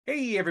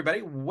Hey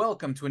everybody,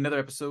 welcome to another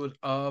episode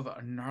of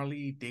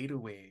Gnarly Data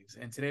Waves.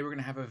 And today we're going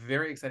to have a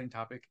very exciting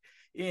topic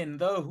in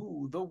the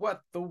who, the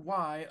what, the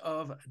why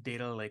of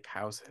data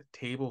lakehouse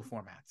table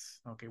formats.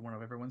 Okay, one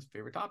of everyone's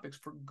favorite topics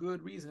for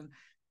good reason,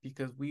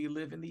 because we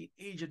live in the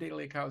age of data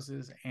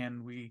lakehouses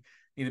and we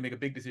need to make a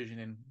big decision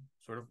in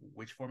sort of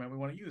which format we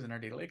want to use in our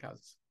data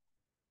lakehouses.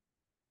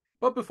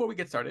 But before we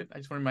get started, I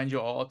just want to remind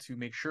you all to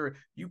make sure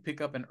you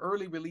pick up an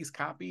early release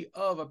copy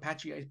of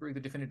Apache Iceberg,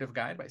 the definitive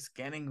guide, by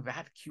scanning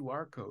that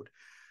QR code.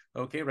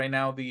 Okay, right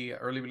now the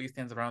early release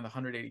stands around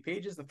 180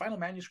 pages. The final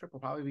manuscript will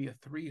probably be a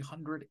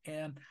 300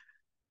 and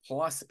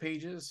plus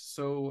pages.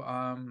 So,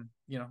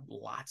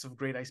 lots of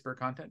great Iceberg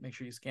content. Make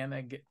sure you scan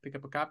that, pick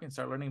up a copy, and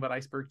start learning about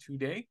Iceberg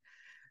today.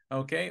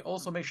 Okay,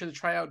 also make sure to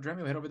try out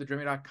Dremio. Head over to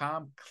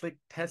dremio.com, click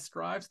test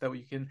drive so that way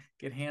you can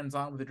get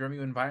hands-on with the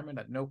Dremio environment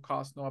at no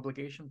cost, no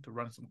obligation to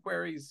run some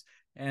queries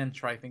and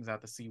try things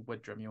out to see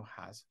what Dremio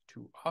has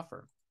to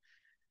offer.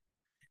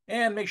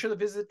 And make sure to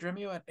visit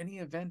Dremio at any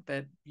event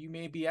that you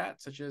may be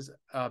at, such as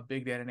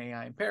Big Data and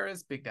AI in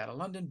Paris, Big Data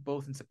London,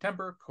 both in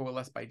September,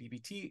 Coalesce by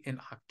DBT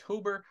in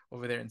October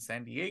over there in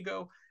San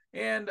Diego.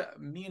 And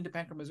me and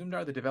Dipankar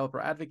Mazumdar, the developer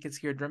advocates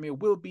here at Dremio,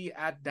 will be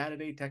at Data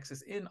Day,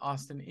 Texas in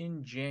Austin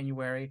in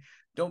January.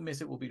 Don't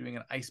miss it. We'll be doing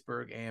an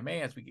Iceberg AMA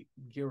as we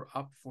gear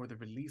up for the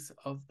release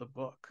of the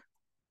book.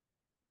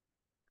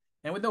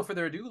 And with no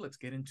further ado, let's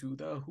get into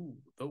the who,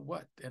 the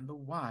what, and the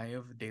why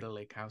of Data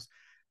Lakehouse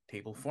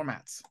table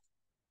formats.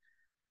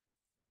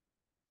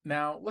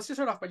 Now, let's just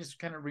start off by just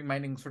kind of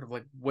reminding sort of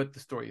like what the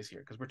story is here,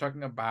 because we're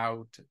talking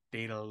about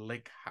Data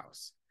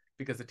Lakehouse,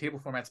 because the table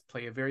formats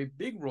play a very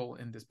big role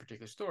in this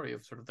particular story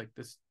of sort of like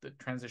the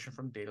transition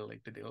from data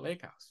lake to data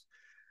lakehouse.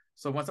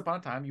 So once upon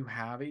a time, you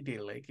have a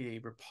data lake, a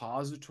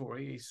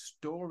repository, a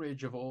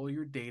storage of all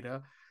your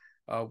data,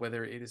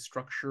 whether it is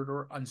structured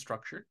or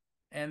unstructured.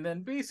 And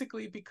then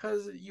basically,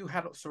 because you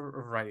had sort of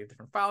a variety of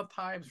different file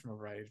types from a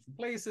variety of different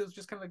places,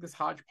 just kind of like this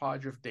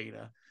hodgepodge of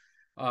data.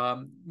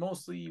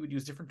 Mostly you would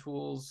use different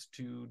tools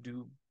to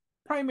do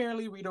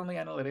primarily read-only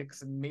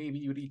analytics, and maybe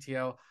you would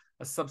ETL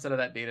a subset of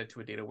that data to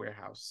a data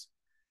warehouse.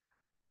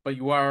 But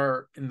you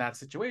are in that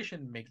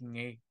situation making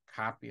a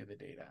copy of the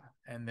data.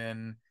 And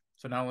then,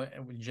 so now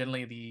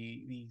generally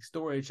the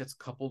storage that's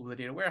coupled with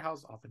the data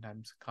warehouse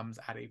oftentimes comes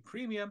at a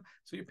premium.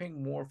 So you're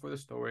paying more for the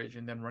storage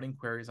and then running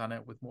queries on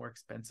it with more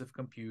expensive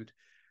compute,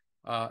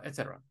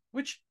 etc.,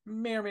 which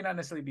may or may not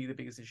necessarily be the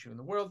biggest issue in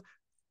the world.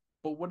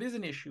 But what is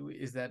an issue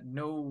is that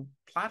no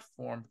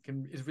platform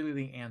is really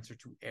the answer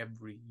to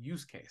every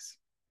use case,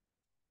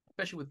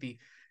 especially with the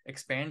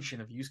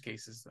expansion of use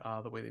cases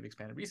the way they've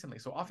expanded recently.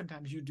 So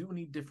oftentimes you do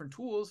need different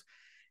tools.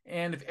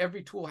 And if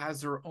every tool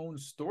has their own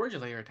storage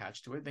layer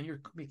attached to it, then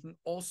you're making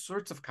all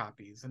sorts of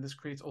copies. And this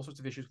creates all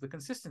sorts of issues with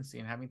consistency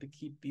and having to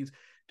keep these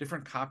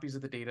different copies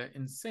of the data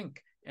in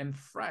sync and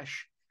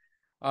fresh.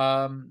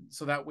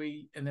 So that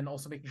way, and then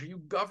also making sure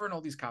you govern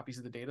all these copies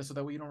of the data so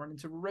that way you don't run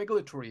into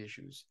regulatory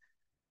issues.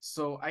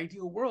 So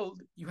ideal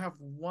world, you have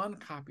one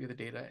copy of the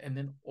data and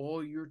then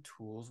all your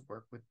tools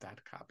work with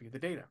that copy of the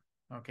data.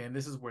 Okay, and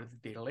this is where the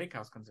data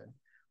lakehouse comes in.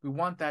 We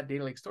want that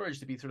data lake storage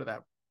to be sort of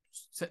that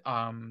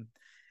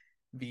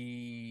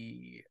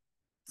the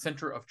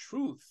center of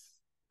truth,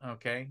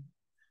 okay,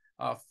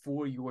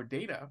 for your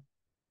data.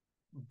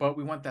 But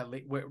we want that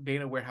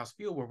data warehouse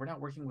feel where we're not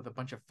working with a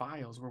bunch of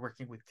files. We're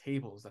working with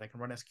tables that I can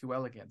run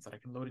SQL against, that I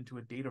can load into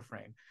a data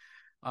frame.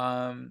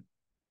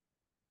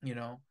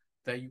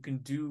 That you can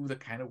do the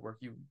kind of work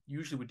you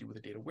usually would do with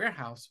a data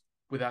warehouse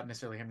without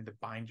necessarily having to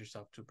bind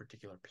yourself to a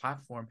particular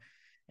platform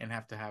and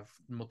have to have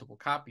multiple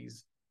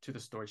copies to the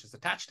storage that's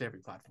attached to every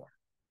platform.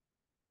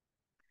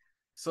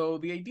 So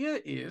the idea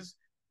is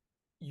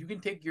you can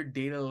take your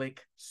data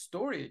lake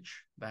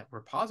storage, that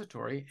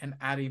repository, and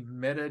add a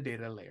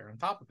metadata layer on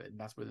top of it. And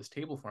that's where this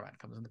table format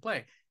comes into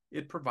play.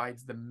 It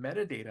provides the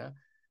metadata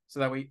so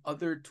that way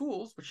other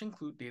tools, which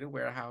include data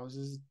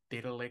warehouses,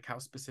 data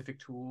lakehouse specific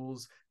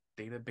tools,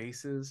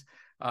 databases,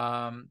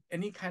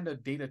 any kind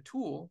of data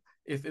tool,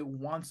 if it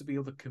wants to be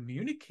able to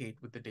communicate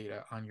with the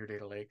data on your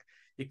data lake,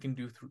 it can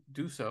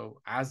do so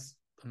as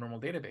a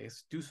normal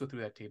database, do so through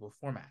that table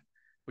format,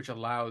 which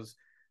allows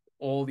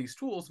all these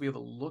tools to be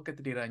able to look at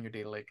the data on your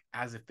data lake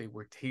as if they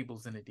were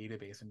tables in a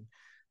database and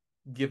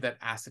give that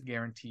asset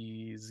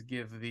guarantees,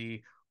 give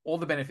all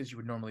the benefits you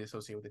would normally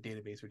associate with a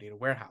database or data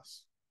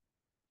warehouse.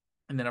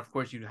 And then, of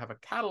course, you'd have a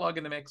catalog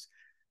in the mix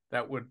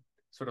that would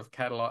sort of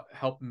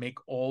help make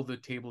all the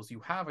tables you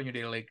have on your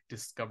data lake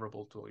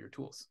discoverable to all your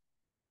tools.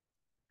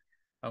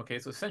 Okay,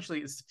 so essentially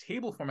it's the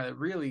table format that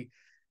really,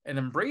 an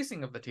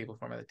embracing of the table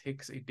format that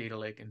takes a data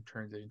lake and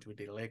turns it into a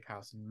data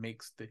lakehouse and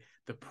makes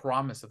the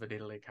promise of a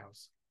data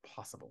lakehouse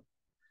possible.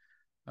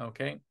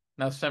 Okay,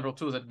 now several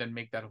tools that then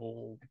make that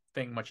whole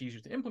thing much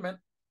easier to implement.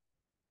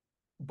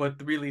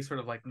 But really sort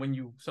of like when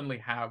you suddenly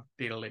have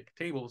data lake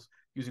tables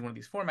using one of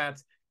these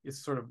formats,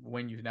 it's sort of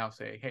when you now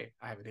say, hey,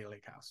 I have a data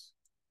lakehouse.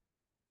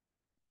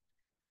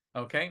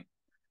 Okay,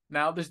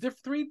 now there's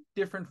three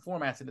different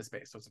formats in the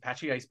space. So it's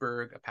Apache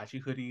Iceberg,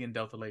 Apache Hudi, and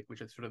Delta Lake,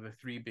 which are sort of the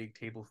three big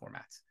table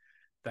formats.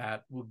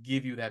 that will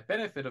give you that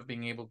benefit of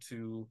being able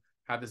to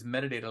have this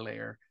metadata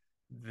layer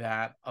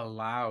that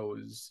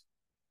allows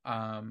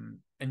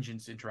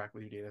engines to interact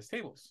with your data as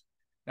tables.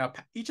 Now,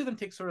 each of them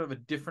takes sort of a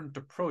different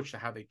approach to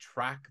how they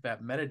track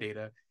that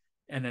metadata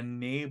and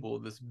enable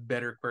this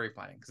better query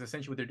planning. Because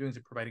essentially what they're doing is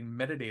they're providing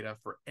metadata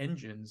for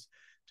engines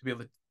to be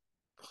able to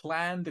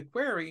plan the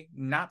query,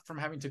 not from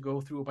having to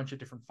go through a bunch of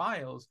different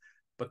files,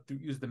 but to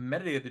use the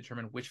metadata to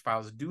determine which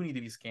files do need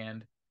to be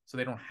scanned so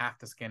they don't have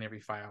to scan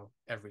every file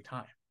every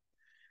time.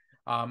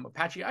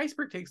 Apache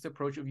Iceberg takes the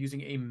approach of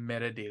using a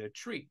metadata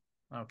tree.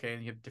 Okay,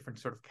 and you have different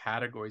sort of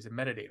categories of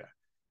metadata.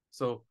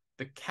 So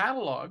the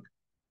catalog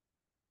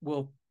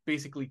will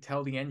basically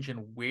tell the engine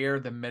where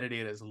the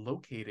metadata is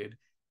located.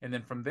 And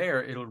then from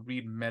there, it'll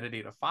read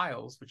metadata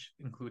files, which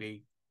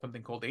include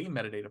something called a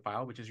metadata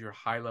file, which is your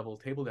high-level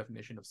table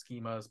definition of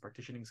schemas,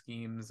 partitioning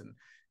schemes,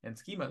 and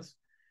schemas.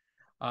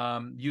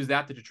 Use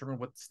that to determine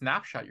what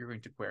snapshot you're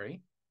going to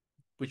query,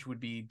 which would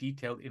be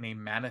detailed in a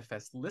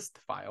manifest list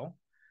file,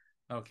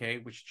 okay,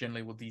 which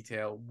generally will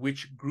detail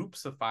which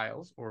groups of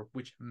files or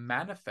which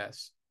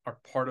manifests are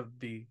part of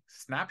the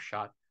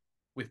snapshot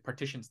with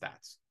partition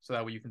stats. So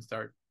that way you can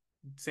start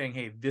saying,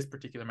 hey, this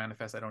particular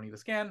manifest I don't need to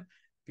scan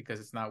because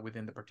it's not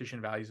within the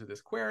partition values of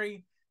this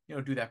query.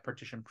 Do that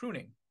partition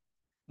pruning.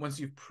 Once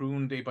you've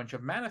pruned a bunch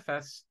of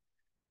manifests,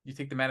 you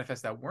take the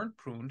manifests that weren't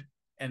pruned,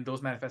 and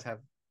those manifests have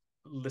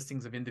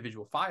listings of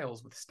individual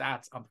files with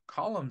stats on the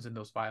columns in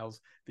those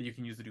files that you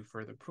can use to do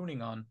further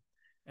pruning on.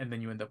 And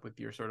then you end up with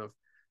your sort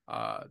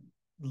of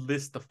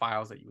list of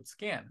files that you would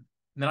scan.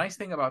 And the nice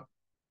thing about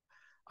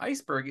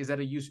Iceberg is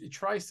that it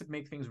tries to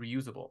make things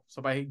reusable.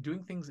 So by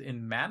doing things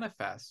in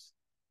manifests,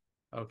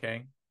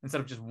 okay,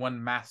 instead of just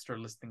one master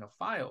listing of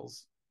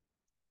files,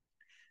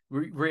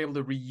 we're able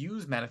to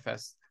reuse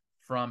manifests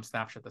from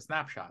snapshot to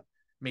snapshot,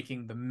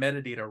 making the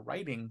metadata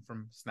writing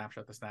from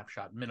snapshot to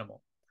snapshot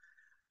minimal.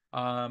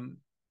 And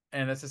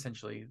that's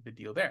essentially the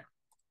deal there.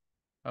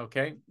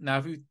 Okay,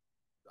 now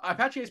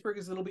Apache Iceberg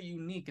is a little bit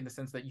unique in the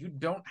sense that you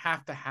don't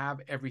have to have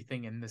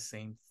everything in the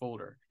same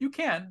folder. You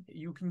can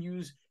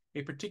use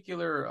a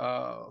particular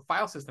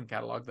file system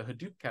catalog, the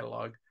Hadoop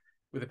catalog,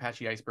 with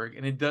Apache Iceberg,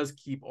 and it does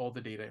keep all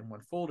the data in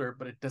one folder,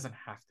 but it doesn't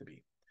have to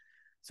be.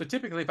 So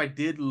typically, if I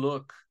did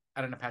look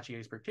at an Apache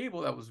Iceberg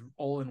table that was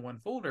all in one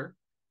folder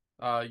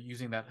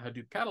using that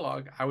Hadoop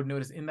catalog, I would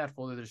notice in that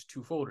folder there's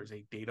two folders,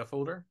 a data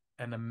folder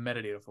and a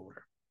metadata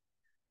folder.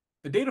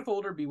 The data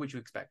folder be what you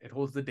expect. It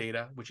holds the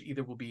data, which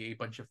either will be a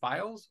bunch of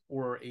files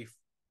or if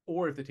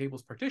the table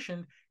is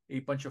partitioned, a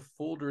bunch of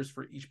folders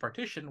for each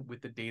partition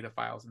with the data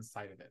files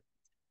inside of it.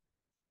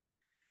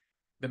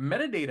 The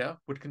metadata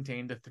would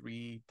contain the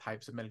three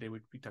types of metadata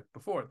we talked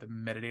before. The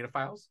metadata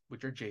files,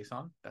 which are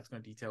JSON. That's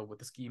going to detail what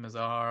the schemas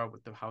are,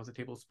 how the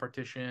table is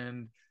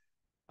partitioned,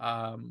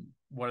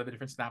 what are the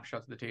different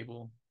snapshots of the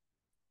table.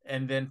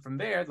 And then from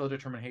there, they'll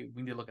determine, hey,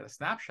 we need to look at a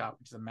snapshot,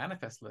 which is a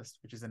manifest list,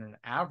 which is in an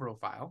Avro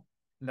file.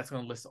 And that's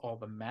going to list all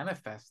the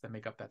manifests that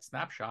make up that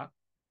snapshot,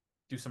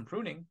 do some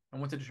pruning.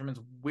 And once it determines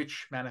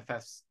which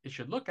manifests it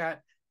should look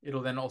at,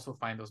 it'll then also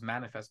find those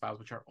manifest files,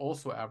 which are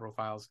also Avro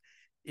files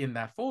in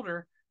that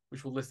folder,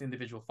 which will list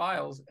individual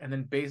files. And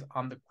then based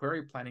on the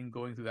query planning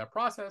going through that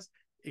process,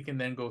 it can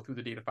then go through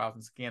the data files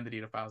and scan the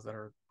data files that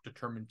are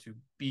determined to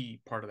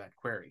be part of that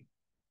query.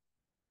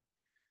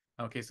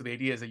 Okay, so the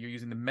idea is that you're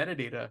using the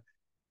metadata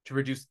to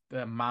reduce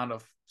the amount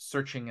of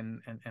searching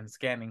and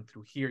scanning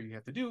through here you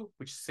have to do,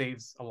 which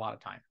saves a lot of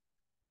time.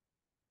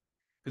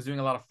 Because doing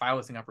a lot of file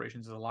listing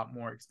operations is a lot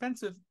more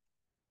expensive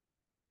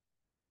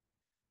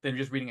than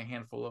just reading a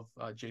handful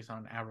of JSON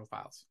and Avro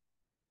files.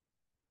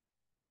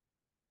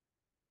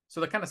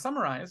 So to kind of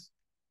summarize,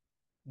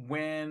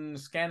 when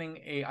scanning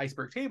a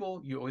Iceberg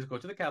table, you always go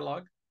to the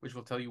catalog, which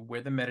will tell you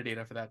where the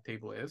metadata for that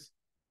table is.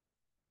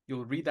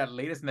 You'll read that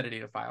latest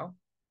metadata file,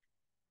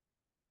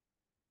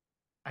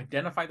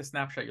 identify the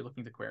snapshot you're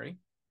looking to query.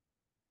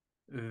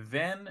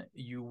 Then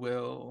you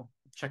will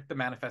check the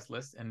manifest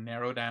list and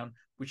narrow down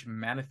which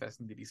manifests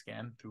need to be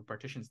scanned through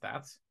partition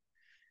stats.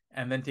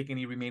 And then take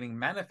any remaining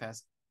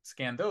manifests,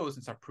 scan those,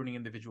 and start pruning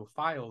individual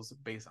files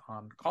based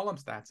on column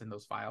stats in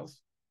those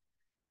files.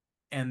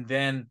 And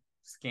then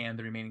scan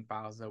the remaining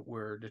files that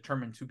were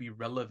determined to be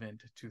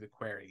relevant to the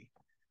query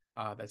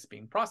that's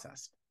being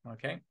processed.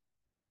 Okay.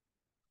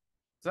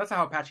 So that's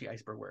how Apache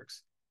Iceberg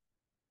works.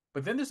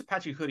 But then there's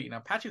Apache Hudi. Now,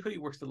 Apache Hudi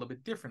works a little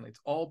bit differently. It's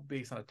all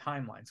based on a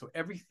timeline. So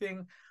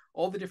everything,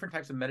 all the different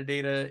types of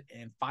metadata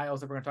and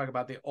files that we're going to talk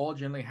about, they all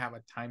generally have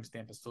a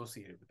timestamp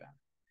associated with them.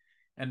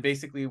 And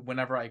basically,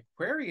 whenever I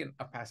query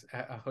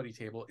a Hudi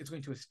table, it's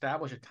going to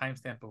establish a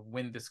timestamp of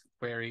when this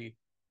query,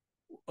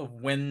 of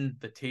when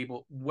the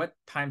table, what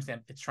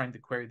timestamp it's trying to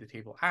query the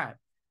table at.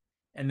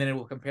 And then it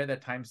will compare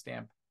that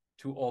timestamp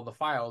to all the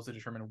files to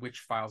determine which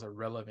files are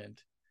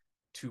relevant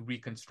to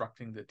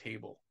reconstructing the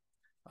table.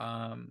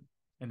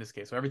 In this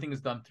case, so everything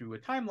is done through a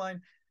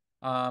timeline.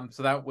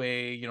 So that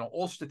way,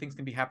 all sorts of things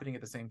can be happening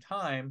at the same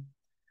time,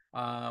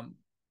 but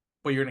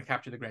you're going to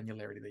capture the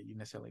granularity that you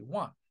necessarily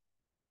want.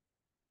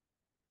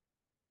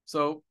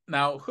 So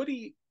now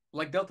Hudi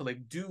like Delta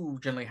Lake, do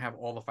generally have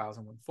all the files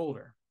in one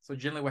folder. So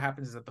generally what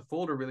happens is that the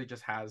folder really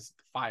just has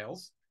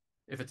files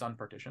if it's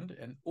unpartitioned,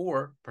 and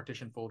or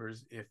partition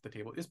folders if the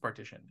table is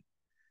partitioned.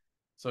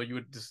 So you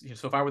would just,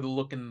 so if I were to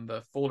look in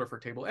the folder for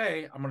table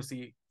A, I'm going to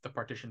see the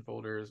partition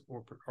folders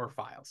or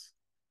files.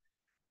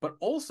 But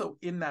also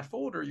in that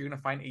folder, you're going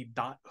to find a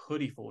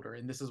 .hudi folder,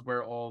 and this is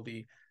where all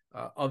the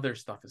other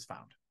stuff is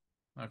found.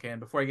 Okay, and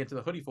before I get to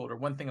the Hudi folder,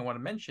 one thing I want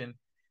to mention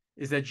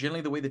is that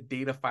generally the way the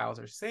data files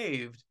are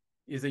saved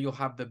is that you'll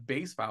have the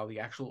base file, the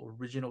actual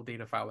original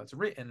data file that's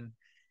written,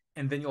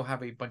 and then you'll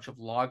have a bunch of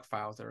log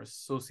files that are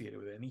associated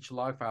with it. And each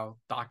log file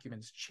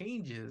documents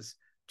changes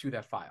to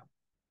that file.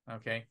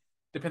 Okay,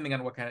 depending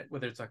on what kind of,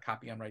 whether it's a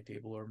copy on write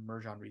table or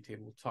merge on read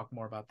table. We'll talk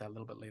more about that a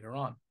little bit later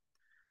on.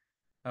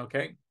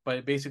 Okay,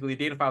 but basically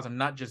data files are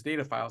not just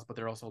data files, but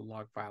they're also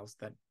log files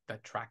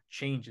that track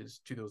changes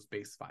to those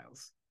base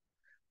files.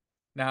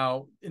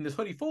 Now, in this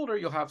Hudi folder,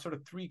 you'll have sort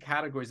of three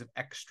categories of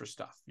extra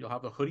stuff. You'll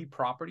have the Hudi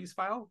properties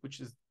file, which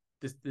is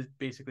this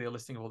basically a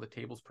listing of all the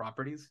table's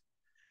properties.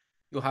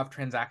 You'll have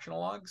transactional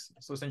logs,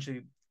 so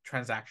essentially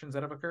transactions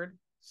that have occurred.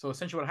 So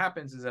essentially what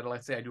happens is that,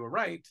 let's say I do a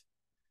write.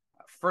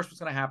 First, what's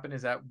going to happen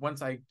is that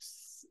once I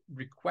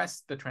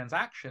request the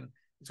transaction,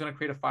 it's going to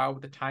create a file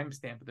with the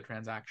timestamp of the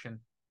transaction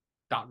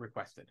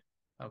 .requested.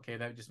 Okay,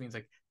 that just means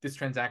like this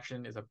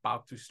transaction is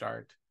about to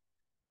start.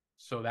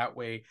 So that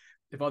way,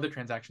 if other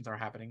transactions are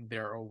happening,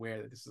 they're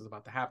aware that this is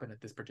about to happen at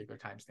this particular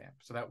timestamp.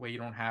 So that way you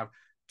don't have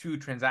two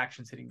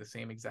transactions hitting the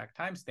same exact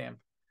timestamp,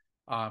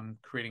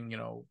 creating,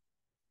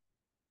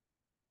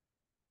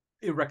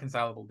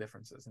 irreconcilable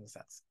differences in a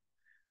sense.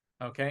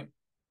 Okay.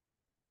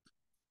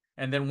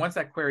 And then once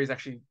that query is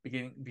actually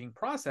being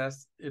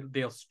processed,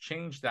 they'll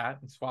change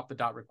that and swap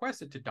the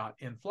 .requested to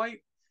 .in flight.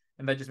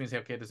 And that just means,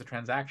 okay, there's a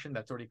transaction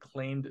that's already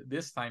claimed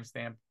this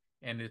timestamp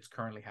and it's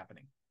currently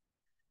happening.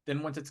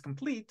 Then once it's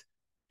complete,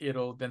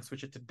 it'll then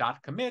switch it to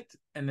 .commit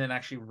and then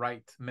actually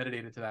write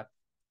metadata to that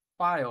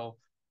file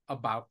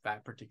about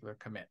that particular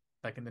commit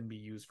that can then be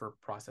used for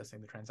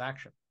processing the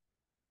transaction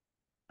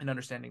and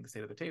understanding the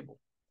state of the table.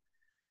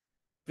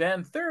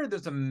 Then third,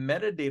 there's a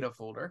metadata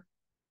folder,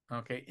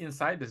 okay,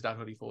 inside this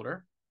 .hudi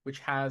folder, which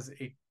has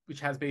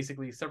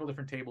basically several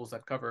different tables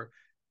that cover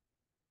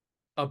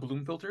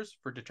Bloom filters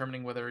for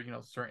determining whether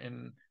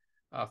certain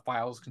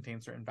files contain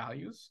certain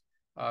values,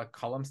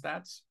 column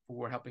stats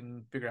for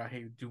helping figure out,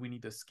 hey, do we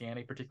need to scan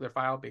a particular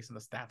file based on the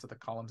stats of the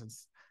columns and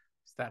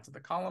stats of the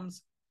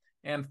columns,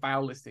 and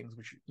file listings,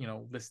 which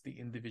list the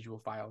individual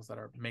files that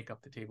make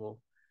up the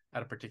table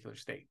at a particular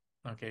state.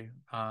 Okay,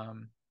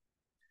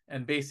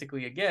 and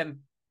basically, again,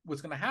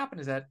 what's going to happen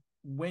is that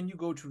when you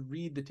go to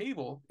read the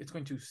table, it's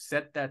going to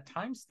set that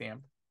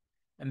timestamp.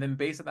 And then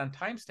based on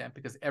timestamp,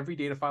 because every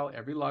data file,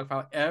 every log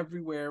file,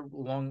 everywhere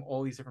along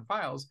all these different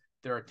files,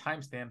 there are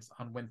timestamps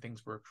on when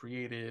things were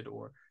created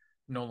or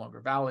no longer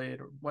valid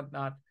or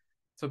whatnot.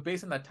 So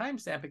based on that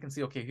timestamp, it can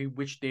see, okay,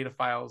 which data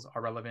files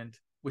are relevant,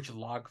 which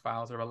log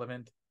files are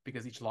relevant,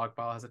 because each log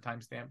file has a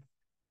timestamp.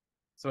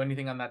 So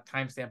anything on that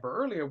timestamp or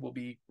earlier will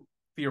be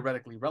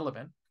theoretically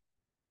relevant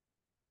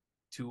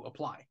to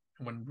apply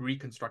when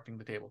reconstructing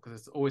the table, because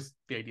it's always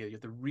the idea you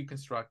have to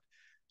reconstruct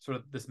sort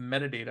of this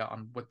metadata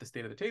on what the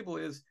state of the table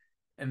is,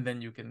 and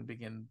then you can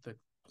begin to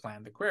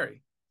plan the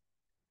query.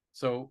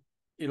 So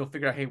it'll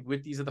figure out, hey,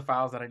 these are the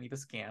files that I need to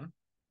scan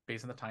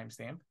based on the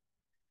timestamp.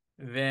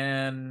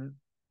 Then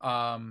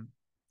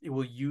it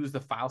will use the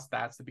file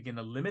stats to begin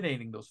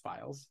eliminating those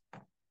files.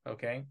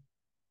 Okay.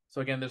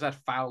 So again, there's that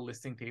file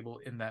listing table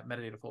in that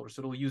metadata folder.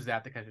 So it'll use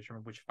that to kind of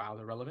determine which files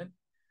are relevant.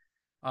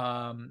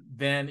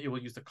 Then it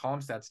will use the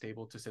column stats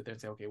table to sit there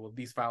and say, okay, well,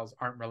 these files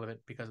aren't relevant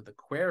because of the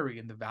query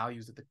and the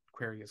values that the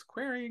query is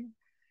querying.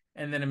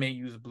 And then it may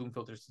use Bloom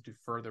filters to do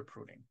further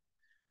pruning.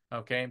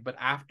 Okay, but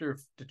after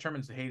it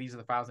determines, hey, these are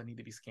the files that need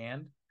to be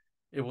scanned,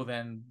 it will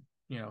then,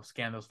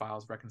 scan those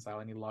files, reconcile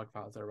any log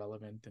files that are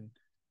relevant, and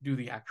do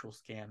the actual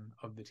scan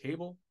of the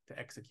table to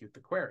execute the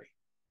query.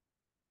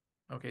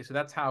 Okay, so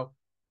that's how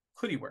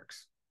Hudi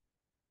works.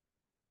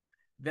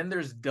 Then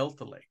there's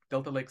Delta Lake.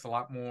 Delta Lake's a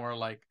lot more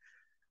like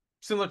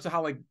similar to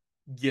how like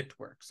Git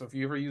works. So if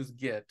you ever use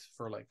Git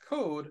for like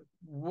code,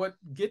 what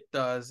Git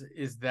does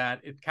is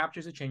that it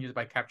captures the changes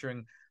by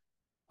capturing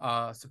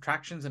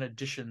subtractions and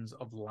additions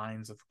of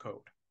lines of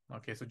code.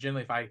 Okay, so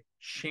generally if I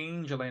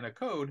change a line of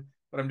code,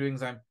 what I'm doing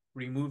is I'm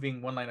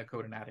removing one line of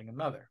code and adding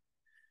another,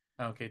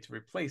 okay, to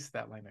replace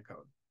that line of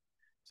code.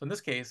 So in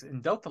this case,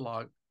 in Delta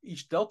log,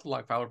 each Delta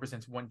log file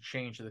represents one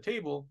change to the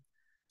table.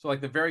 So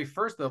like the very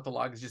first Delta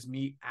log is just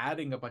me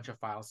adding a bunch of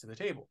files to the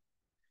table.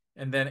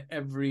 And then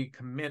every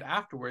commit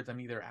afterwards, I'm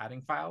either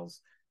adding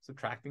files,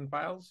 subtracting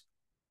files,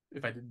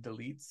 if I did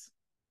deletes,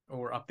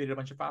 or updated a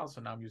bunch of files.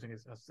 So now I'm using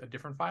a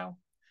different file.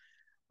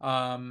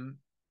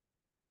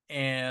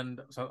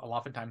 And so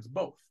oftentimes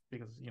both,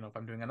 because if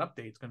I'm doing an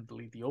update, it's going to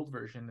delete the old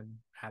version and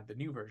add the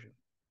new version.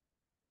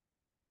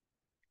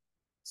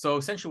 So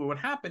essentially what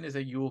happened is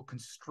that you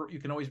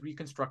can always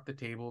reconstruct the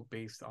table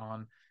based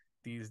on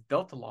these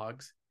Delta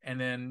logs. And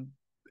then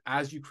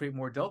as you create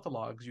more Delta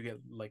logs, you get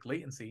like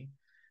latency.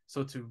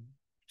 So to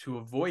to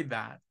avoid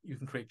that, you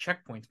can create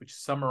checkpoints which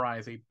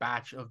summarize a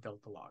batch of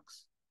delta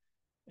logs.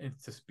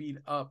 It's to speed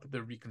up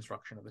the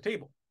reconstruction of the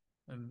table.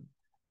 And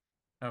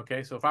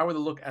okay, so if I were to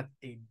look at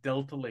a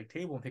Delta Lake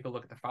table and take a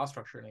look at the file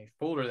structure in a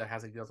folder that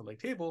has a Delta Lake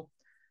table,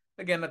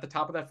 again, at the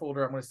top of that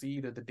folder, I'm going to see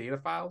either the data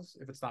files,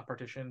 if it's not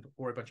partitioned,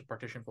 or a bunch of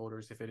partition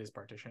folders, if it is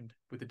partitioned,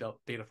 with the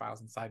data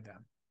files inside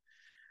them.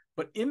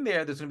 But in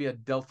there, there's going to be a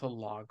Delta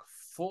log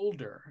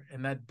folder,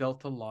 and that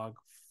Delta log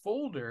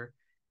folder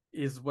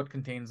is what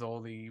contains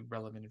all the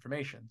relevant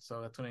information. So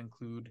that's going to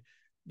include,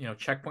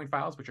 checkpoint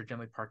files, which are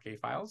generally Parquet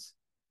files,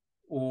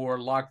 or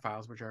log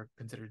files, which are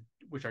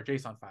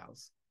JSON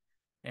files.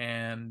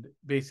 And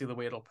basically the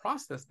way it'll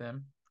process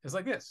them is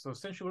like this. So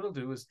essentially what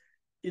it'll do is,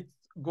 its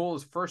goal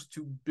is first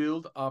to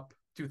build up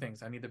two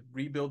things. I need to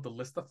rebuild the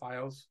list of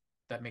files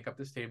that make up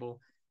this table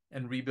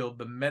and rebuild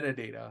the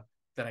metadata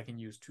that I can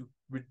use to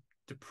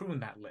prune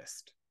that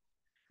list.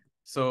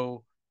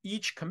 So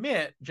each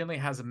commit generally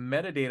has a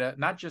metadata,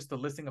 not just the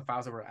listing of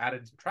files that were added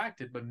and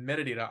subtracted, but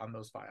metadata on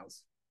those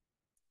files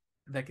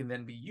that can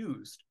then be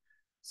used.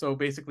 So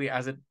basically,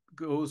 as it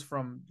goes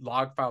from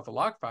log file to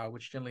log file,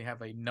 which generally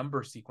have a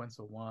number sequence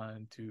of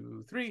 1,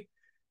 2, 3,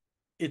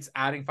 it's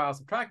adding files,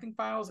 subtracting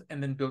files,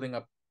 and then building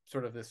up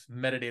sort of this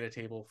metadata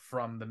table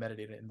from the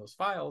metadata in those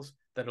files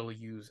that it'll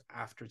use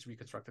after it's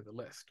reconstructed the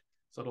list.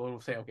 So it'll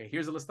say, okay,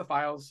 here's a list of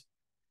files.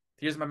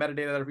 Here's my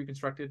metadata that I've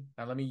reconstructed.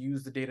 Now let me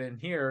use the data in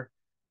here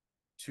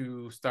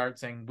to start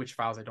saying which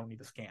files I don't need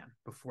to scan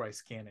before I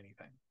scan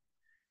anything.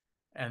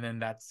 And then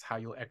that's how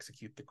you'll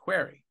execute the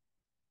query.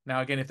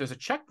 Now, again, if there's a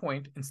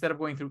checkpoint, instead of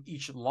going through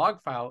each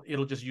log file,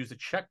 it'll just use a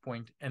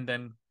checkpoint. And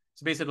then,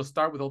 so basically it'll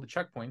start with all the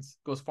checkpoints,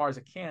 go as far as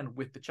it can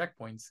with the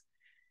checkpoints.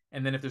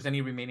 And then if there's any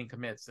remaining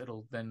commits,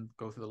 it'll then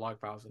go through the log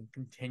files and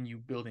continue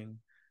building,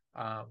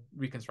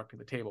 reconstructing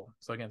the table.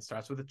 So again, it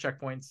starts with the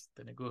checkpoints,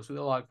 then it goes through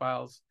the log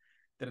files.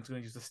 Then it's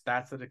going to use the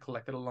stats that it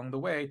collected along the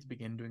way to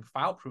begin doing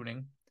file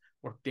pruning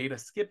or data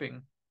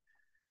skipping.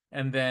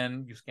 And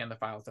then you scan the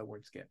files that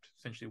weren't skipped.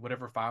 Essentially,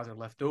 whatever files are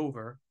left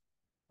over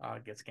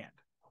get scanned.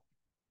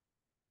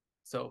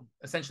 So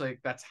essentially,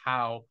 that's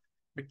how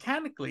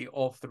mechanically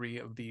all three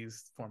of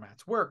these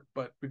formats work.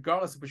 But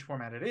regardless of which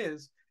format it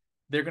is,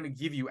 they're going to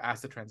give you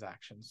ASTA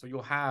transactions. So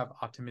you'll have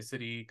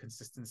optimicity,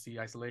 consistency,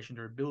 isolation,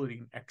 durability,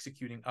 and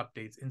executing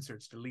updates,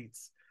 inserts,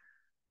 deletes.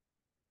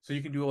 So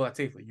you can do all that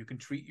safely. You can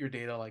treat your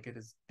data like it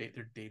is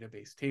their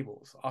database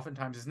tables.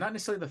 Oftentimes, it's not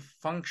necessarily the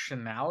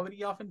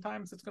functionality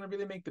oftentimes that's going to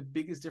really make the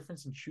biggest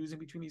difference in choosing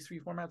between these three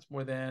formats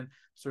more than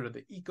sort of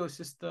the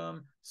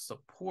ecosystem,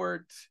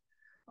 support.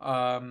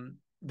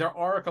 There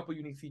are a couple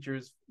unique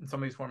features in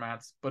some of these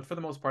formats, but for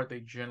the most part, they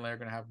generally are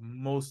going to have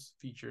most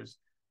features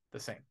the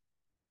same.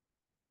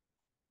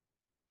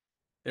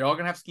 They're all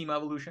going to have schema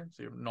evolution.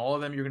 So in all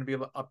of them, you're going to be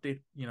able to update,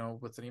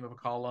 what's the name of a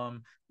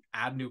column,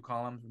 add new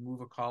columns,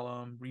 remove a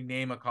column,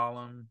 rename a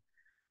column,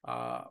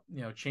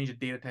 change the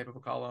data type of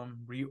a column,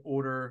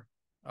 reorder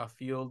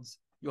fields.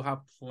 You'll have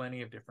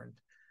plenty of different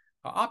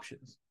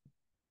options.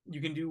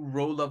 You can do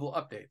row level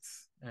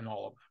updates in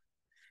all of them.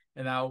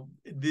 And now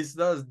this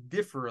does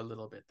differ a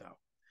little bit though.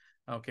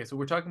 Okay, so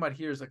we're talking about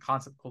here is a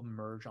concept called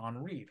merge on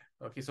read.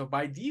 Okay, so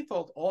by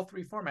default, all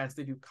three formats,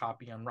 they do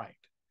copy on write.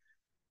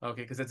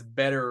 Okay, because that's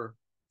better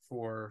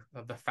for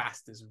the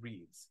fastest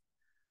reads,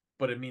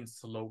 but it means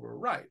slower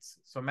writes.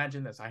 So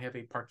imagine this, I have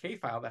a Parquet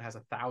file that has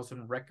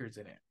 1,000 records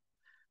in it.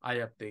 I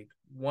update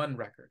one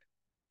record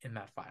in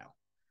that file.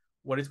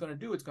 What it's going to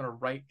do, it's going to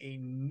write a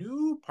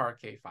new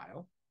Parquet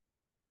file,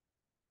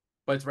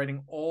 but it's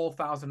writing all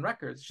 1,000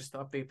 records just to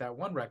update that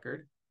one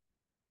record,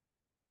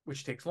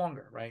 which takes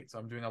longer, right? So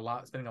I'm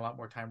spending a lot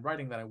more time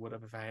writing than I would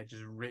have if I had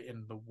just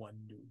written the one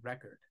new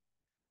record.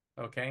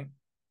 Okay,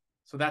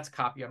 so that's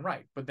copy on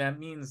write, but that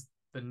means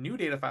the new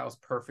data file is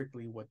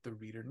perfectly what the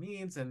reader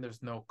needs, and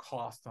there's no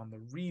cost on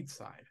the read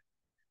side.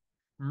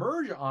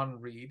 Merge on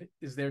read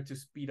is there to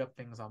speed up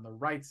things on the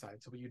write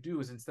side. So what you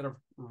do is instead of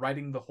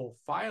writing the whole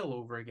file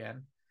over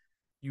again,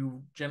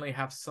 you generally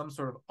have some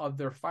sort of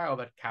other file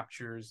that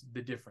captures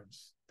the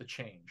difference, the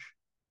change.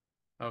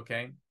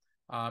 Okay.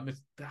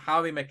 It's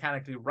how they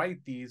mechanically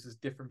write these is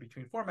different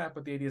between format,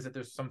 but the idea is that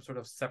there's some sort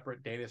of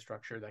separate data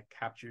structure that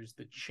captures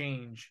the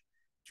change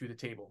to the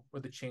table or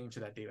the change to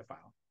that data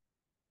file.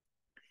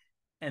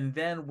 And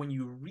then when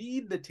you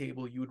read the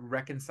table, you would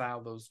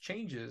reconcile those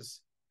changes.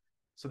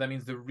 So that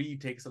means the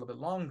read takes a little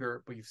bit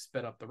longer, but you've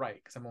sped up the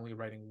write because I'm only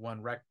writing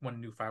one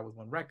new file with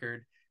one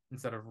record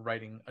instead of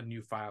writing a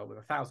new file with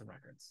 1,000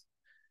 records.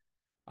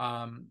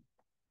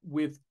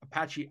 With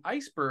Apache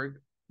Iceberg,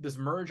 this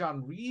merge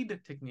on read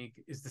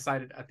technique is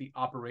decided at the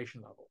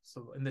operation level.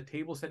 So in the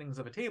table settings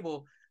of a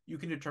table, you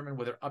can determine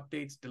whether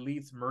updates,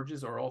 deletes,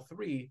 merges, or all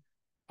three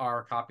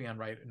are copy on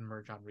write and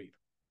merge on read.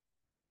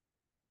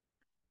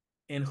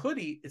 In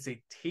Hudi, it's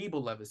a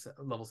table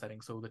level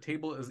setting. So the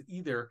table is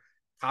either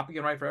copy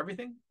and write for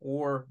everything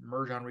or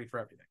merge on read for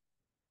everything.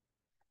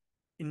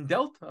 In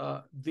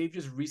Delta, they've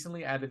just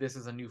recently added this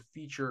as a new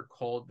feature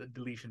called the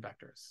deletion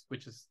vectors,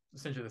 which is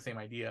essentially the same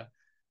idea.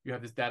 You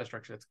have this data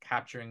structure that's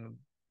capturing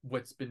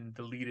what's been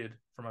deleted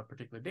from a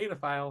particular data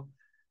file,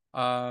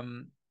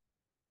 Um,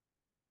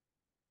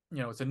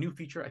 it's a new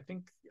feature.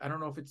 I don't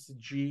know if it's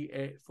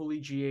fully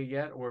GA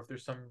yet, or if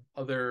there's some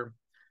other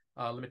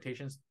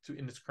limitations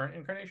in its current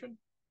incarnation.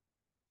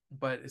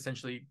 But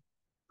essentially,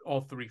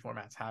 all three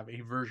formats have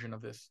a version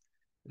of this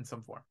in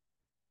some form.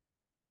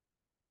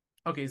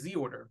 Okay, Z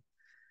order.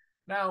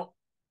 Now,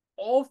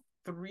 all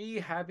three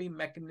have a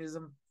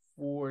mechanism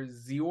for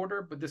Z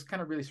order, but this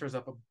kind of really stirs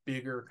up a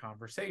bigger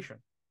conversation.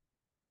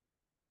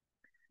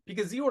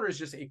 Because Z order is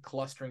just a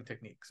clustering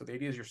technique. So the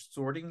idea is you're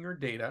sorting your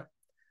data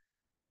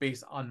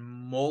based on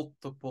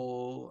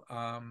multiple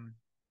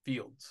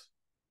fields,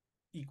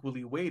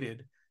 equally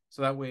weighted.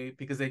 So that way,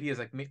 because the idea is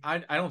like, I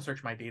don't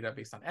search my data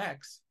based on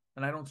X,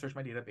 and I don't search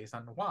my data based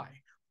on Y.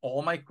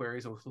 All my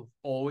queries will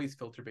always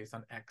filter based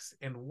on X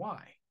and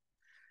Y.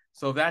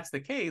 So if that's the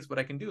case, what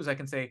I can do is I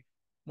can say,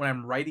 when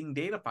I'm writing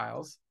data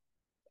files,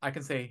 I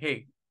can say,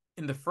 hey,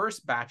 in the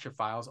first batch of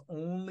files,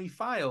 only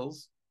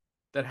files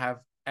that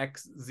have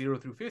X 0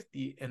 through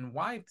 50 and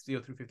Y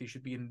 0 through 50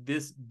 should be in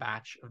this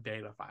batch of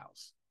data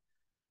files.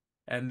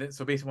 And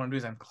so basically what I'm doing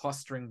is I'm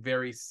clustering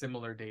very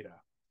similar data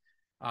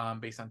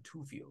based on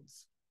two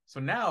fields. So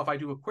now if I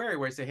do a query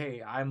where I say,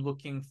 hey, I'm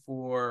looking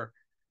for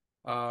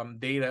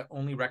data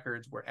only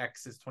records where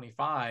X is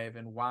 25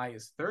 and Y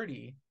is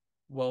 30,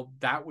 well,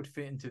 that would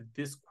fit into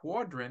this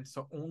quadrant.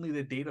 So only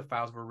the data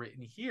files were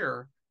written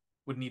here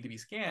would need to be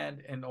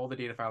scanned, and all the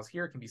data files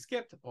here can be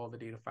skipped. All the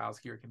data files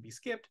here can be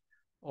skipped.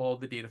 All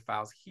the data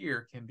files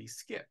here can be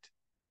skipped.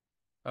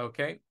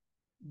 Okay.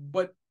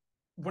 But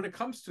when it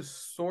comes to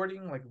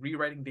sorting, like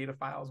rewriting data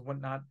files,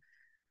 whatnot,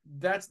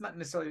 that's not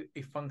necessarily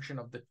a function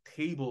of the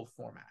table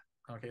format.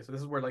 Okay. So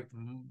this is where like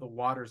the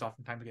waters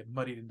oftentimes get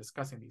muddied in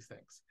discussing these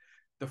things.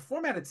 The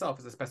format itself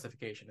is a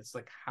specification. It's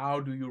like,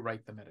 how do you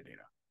write the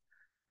metadata?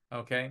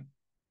 Okay.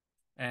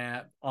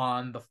 And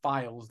on the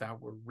files that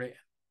were written.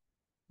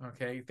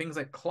 Okay. Things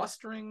like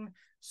clustering,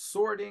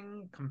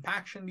 sorting,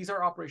 compaction, these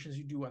are operations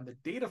you do on the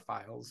data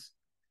files,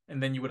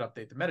 and then you would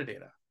update the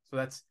metadata. So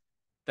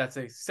that's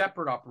a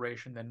separate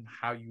operation than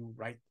how you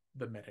write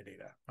the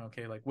metadata.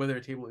 Okay. Like whether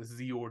a table is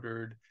Z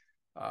ordered,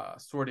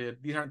 sorted,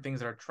 these aren't things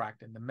that are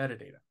tracked in the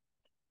metadata.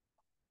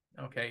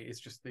 Okay.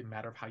 It's just a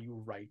matter of how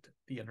you write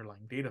the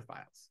underlying data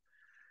files.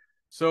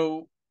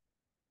 So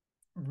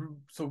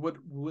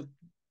what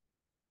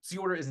Z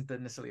order isn't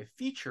necessarily a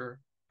feature,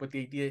 but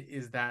the idea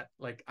is that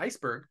like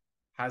Iceberg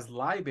has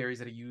libraries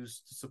that are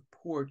used to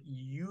support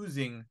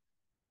using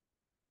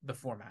the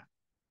format.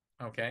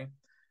 Okay.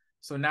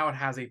 So now it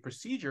has a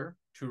procedure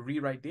to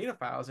rewrite data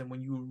files. And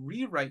when you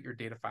rewrite your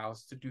data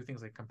files to do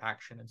things like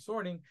compaction and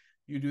sorting,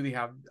 you do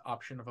have the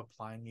option of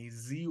applying a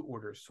Z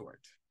order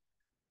sort.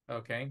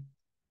 Okay.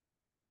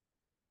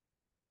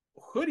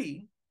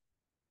 Hudi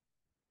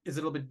is a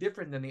little bit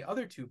different than the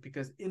other two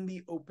because in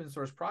the open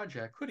source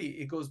project,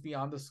 Hudi, it goes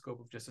beyond the scope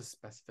of just a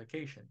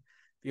specification.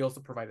 They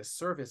also provide a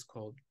service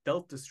called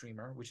Delta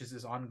Streamer, which is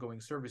this ongoing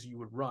service you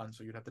would run.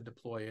 So you'd have to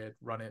deploy it,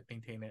 run it,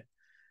 maintain it.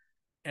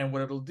 And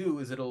what it'll do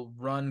is it'll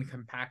run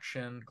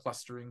compaction,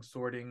 clustering,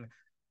 sorting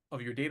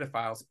of your data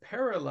files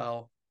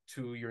parallel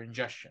to your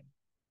ingestion.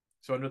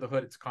 So under the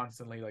hood, it's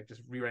constantly like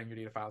just rewriting your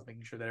data files,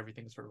 making sure that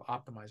everything is sort of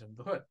optimized under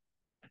the hood.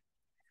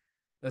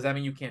 Does that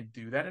mean you can't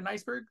do that in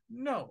Iceberg?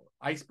 No.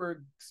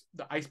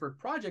 The Iceberg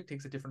project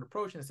takes a different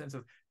approach in the sense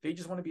of they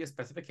just want to be a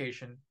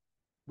specification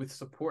with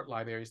support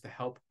libraries to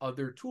help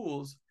other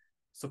tools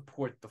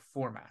support the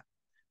format.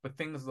 But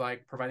things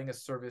like providing a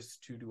service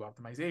to do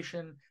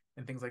optimization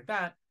and things like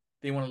that,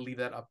 they want to leave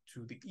that up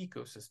to the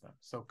ecosystem.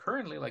 So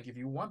currently, like if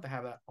you want to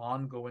have that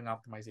ongoing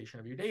optimization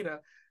of your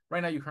data,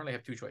 right now you currently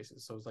have two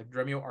choices. So it's like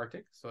Dremio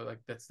Arctic. So like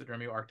that's the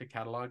Dremio Arctic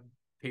catalog.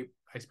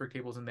 Iceberg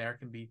tables in there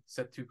can be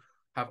set to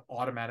have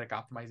automatic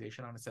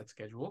optimization on a set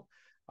schedule.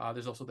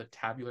 There's also the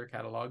tabular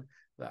catalog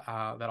that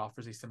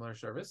offers a similar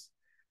service.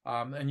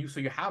 So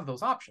you have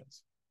those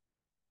options.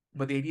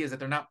 But the idea is that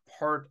they're not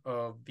part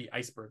of the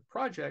Iceberg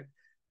project.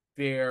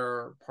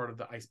 They're part of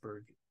the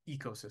Iceberg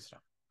ecosystem.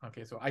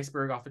 Okay, so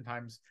Iceberg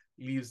oftentimes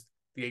leaves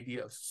the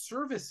idea of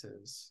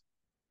services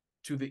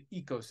to the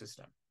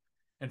ecosystem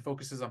and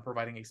focuses on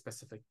providing a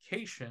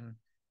specification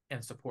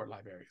and support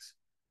libraries.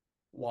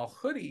 While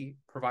Hudi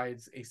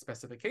provides a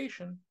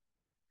specification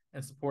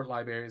and support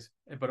libraries,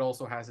 but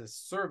also has a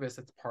service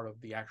that's part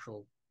of the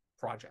actual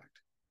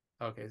project.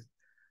 Okay.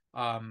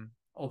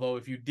 Although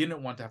if you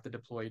didn't want to have to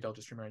deploy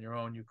Delta Streamer on your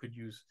own, you could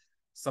use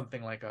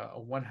something like a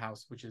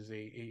OneHouse, which is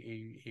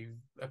a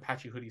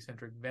Apache Hudi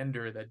centric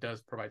vendor that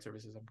does provide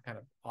services. I'm kind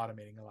of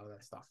automating a lot of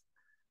that stuff.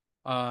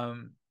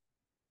 And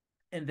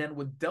then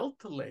with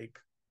Delta Lake,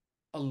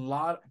 a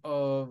lot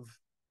of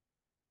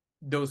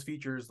those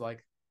features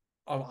like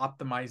of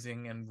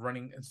optimizing and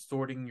running and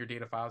sorting your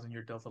data files in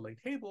your Delta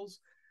Lake tables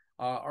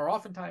are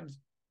oftentimes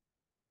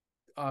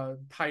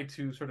tied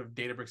to sort of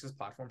Databricks'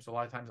 platform. So a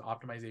lot of times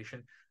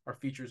optimization are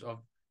features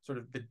of sort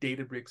of the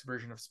Databricks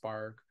version of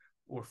Spark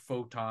or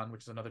Photon,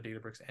 which is another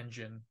Databricks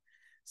engine.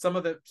 Some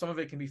of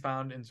it can be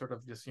found in sort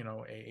of just,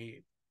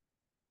 a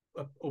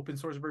open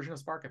source version of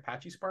Spark,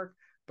 Apache Spark,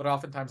 but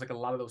oftentimes like a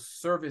lot of those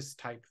service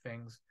type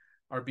things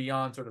are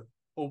beyond sort of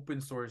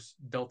open source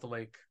Delta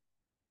Lake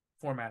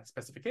format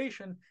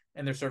specification,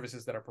 and their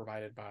services that are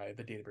provided by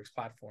the Databricks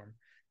platform.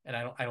 And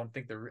I don't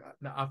think there,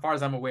 as far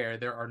as I'm aware,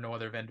 there are no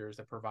other vendors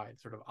that provide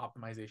sort of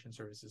optimization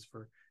services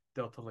for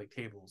Delta Lake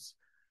tables.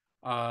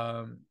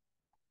 So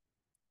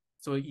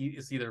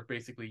it's either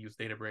basically use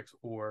Databricks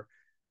or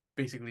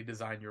basically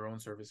design your own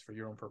service for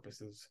your own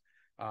purposes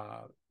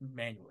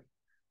manually.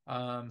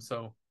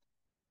 So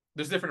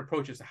there's different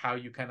approaches to how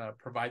you kind of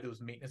provide those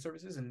maintenance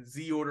services, and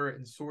Z order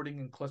and sorting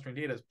and clustering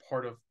data is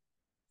part of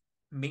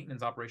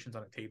maintenance operations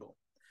on a table.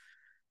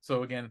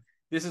 So again,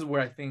 this is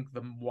where I think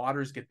the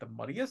waters get the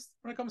muddiest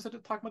when it comes to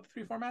talking about the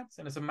three formats.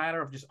 And it's a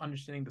matter of just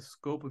understanding the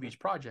scope of each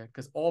project,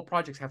 because all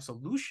projects have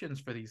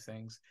solutions for these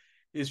things.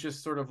 It's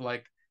just sort of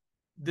like,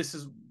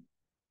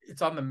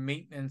 it's on the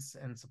maintenance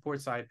and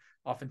support side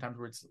oftentimes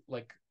where it's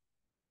like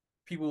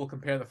people will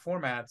compare the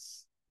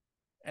formats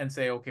and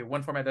say, okay,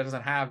 one format that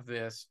doesn't have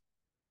this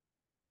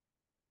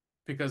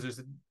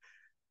because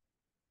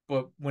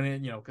but when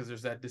it, because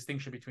there's that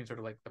distinction between sort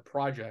of like the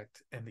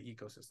project and the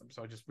ecosystem.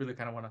 So I just really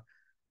kind of want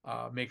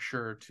to make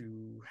sure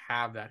to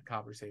have that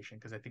conversation,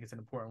 because I think it's an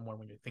important one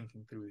when you're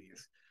thinking through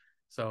these.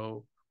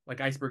 So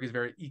like Iceberg is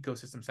very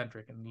ecosystem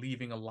centric and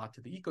leaving a lot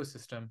to the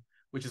ecosystem,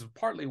 which is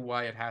partly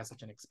why it has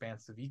such an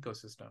expansive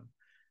ecosystem,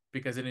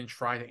 because it didn't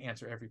try to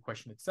answer every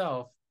question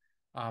itself,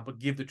 but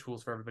give the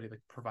tools for everybody to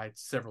provide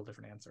several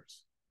different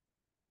answers.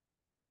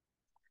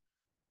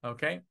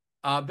 Okay.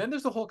 Then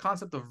there's the whole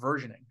concept of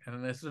versioning.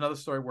 And this is another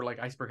story where like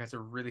Iceberg has a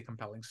really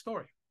compelling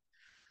story.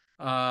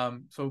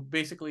 So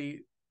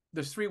basically,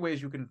 there's three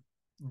ways you can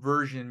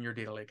version your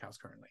data lakehouse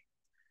currently.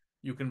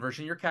 You can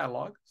version your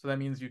catalog. So that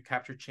means you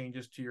capture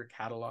changes to your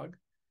catalog.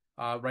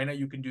 Right now,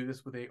 you can do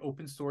this with an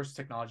open source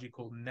technology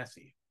called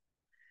Nessie.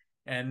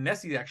 And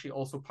Nessie actually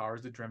also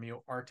powers the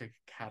Dremio Arctic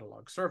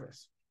catalog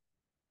service.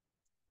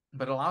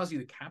 But it allows you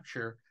to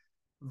capture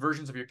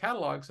versions of your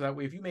catalog, so that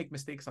way if you make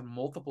mistakes on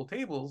multiple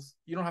tables,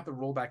 you don't have to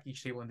roll back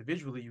each table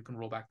individually. You can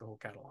roll back the whole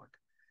catalog.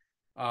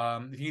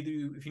 If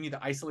you need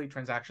to isolate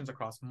transactions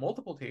across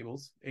multiple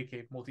tables,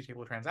 aka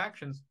multi-table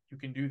transactions, you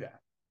can do that.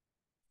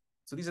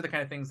 So these are the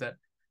kind of things that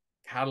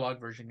catalog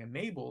versioning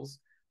enables,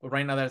 but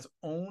right now that's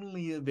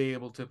only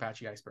available to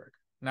Apache Iceberg.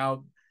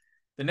 Now,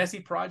 the Nessie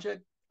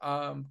project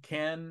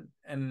can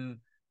and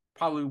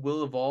probably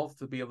will evolve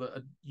to be able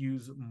to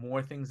use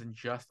more things than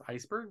just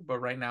Iceberg, but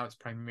right now it's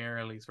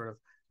primarily sort of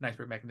an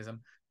Iceberg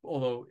mechanism,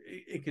 although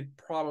it could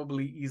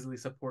probably easily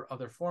support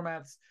other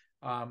formats,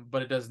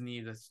 but it does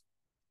need this.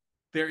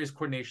 There is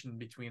coordination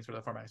between sort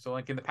of the formats. So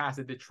like in the past,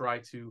 it did try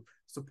to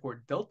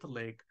support Delta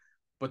Lake,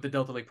 but the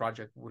Delta Lake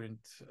project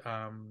wouldn't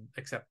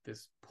accept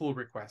this pull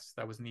request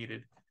that was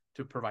needed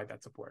to provide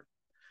that support.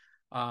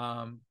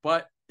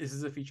 But this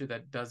is a feature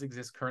that does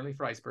exist currently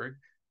for Iceberg.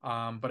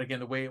 But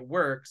again, the way it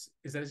works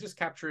is that it's just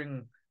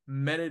capturing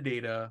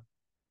metadata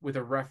with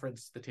a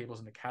reference to the tables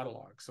in the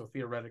catalog. So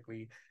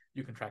theoretically,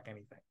 you can track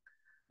anything,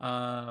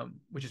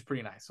 which is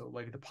pretty nice. So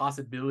like the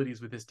possibilities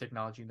with this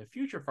technology in the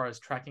future, as far as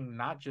tracking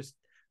not just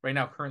right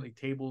now currently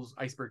tables,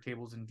 Iceberg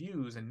tables and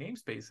views and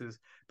namespaces,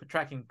 but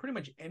tracking pretty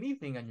much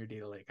anything on your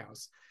data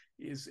lakehouse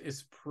is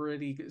going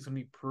to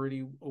be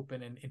pretty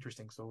open and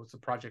interesting. So it's a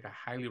project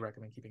I highly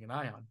recommend keeping an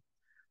eye on,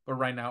 but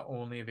right now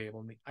only available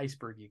in the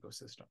Iceberg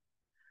ecosystem.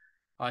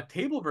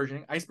 Table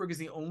versioning, Iceberg is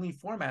the only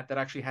format that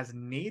actually has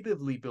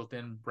natively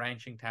built-in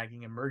branching,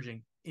 tagging, and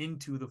merging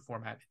into the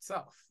format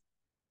itself.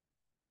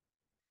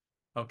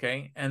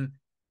 Okay, and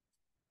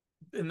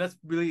that's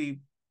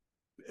really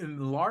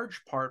in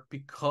large part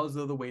because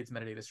of the way its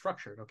metadata is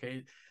structured.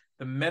 Okay,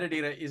 the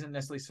metadata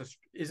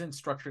isn't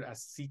structured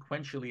as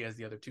sequentially as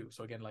the other two.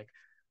 So again, like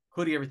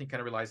Hudi, everything kind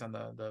of relies on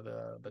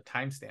the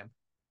timestamp,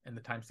 and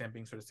the timestamp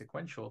being sort of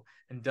sequential,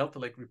 and Delta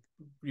Lake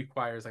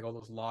requires like all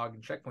those log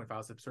and checkpoint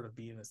files to sort of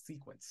be in a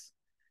sequence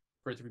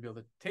for it to rebuild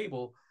the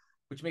table,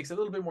 which makes it a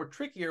little bit more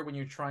trickier when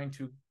you're trying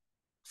to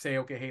say,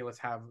 okay, hey, let's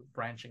have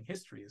branching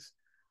histories.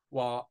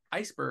 While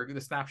Iceberg,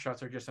 the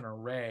snapshots are just an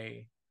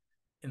array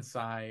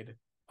inside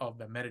of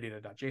the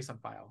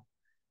metadata.json file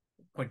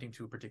pointing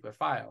to a particular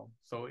file.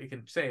 So it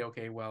can say,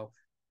 okay, well,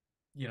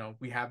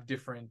 we have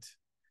different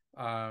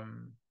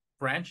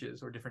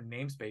branches or different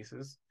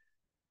namespaces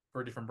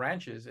for different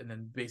branches, and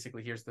then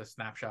basically here's the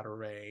snapshot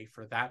array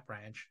for that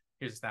branch,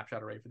 here's a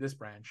snapshot array for this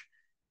branch,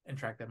 and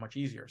track that much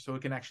easier. So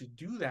it can actually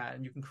do that,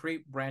 and you can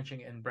create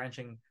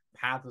branching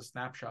paths of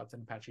snapshots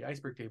in Apache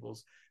Iceberg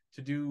tables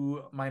to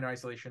do minor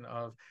isolation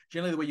of,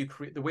 generally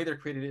the way they're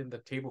created in the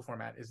table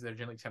format is they're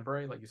generally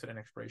temporary, like you set an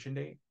expiration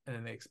date and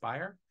then they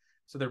expire.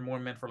 So they're more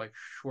meant for like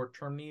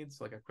short-term needs,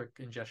 like a quick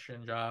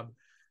ingestion job,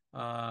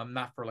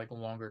 not for like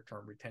longer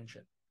term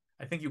retention.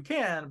 I think you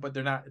can, but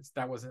they're not,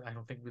 that wasn't, I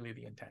don't think, really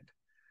the intent.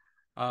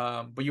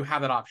 But you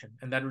have that option,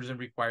 and that doesn't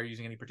require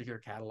using any particular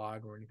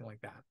catalog or anything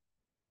like that.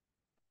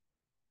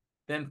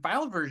 Then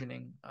file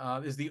versioning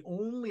is the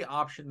only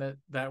option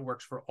that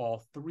works for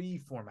all three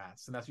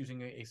formats, and that's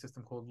using a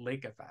system called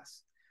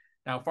Lakehouse.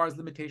 Now, as far as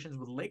limitations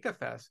with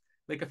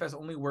Lakehouse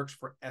only works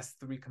for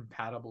S3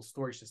 compatible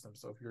storage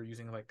systems. So if you're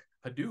using like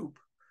Hadoop,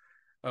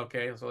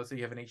 okay, so let's say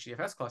you have an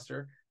HDFS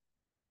cluster,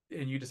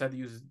 and you decide to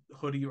use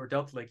Hudi or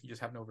Delta Lake, you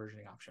just have no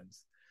versioning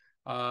options.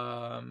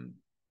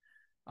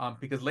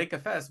 Because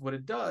Lakehouse, what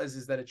it does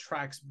is that it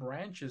tracks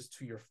branches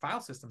to your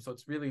file system. So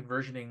it's really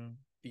versioning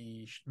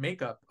the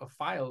makeup of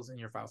files in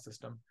your file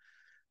system,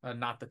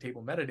 not the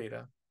table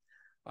metadata.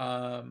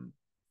 But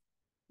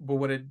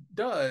what it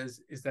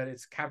does is that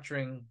it's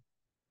capturing,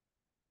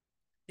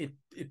 it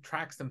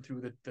tracks them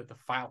through the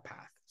file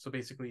path. So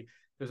basically,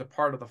 there's a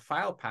part of the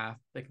file path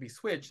that can be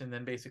switched, and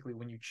then basically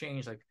when you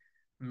change like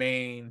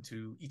main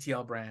to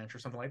ETL branch or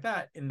something like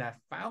that in that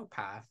file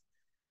path,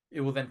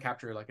 it will then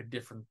capture like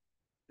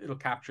it'll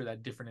capture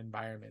that different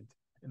environment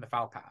in the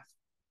file path.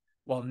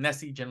 While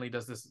Nessie generally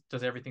does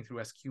everything through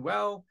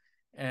SQL,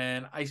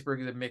 and Iceberg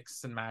is a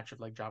mix and match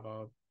of like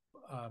Java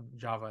and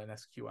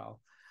SQL.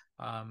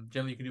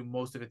 Generally, you can do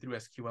most of it through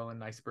SQL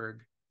and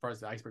Iceberg, as far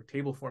as the Iceberg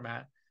table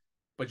format.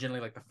 But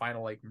generally, like the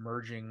final like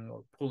merging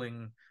or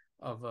pulling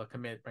of a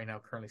commit right now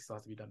currently still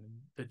has to be done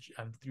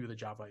through the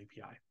Java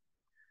API.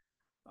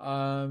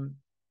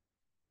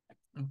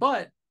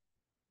 But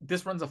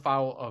this runs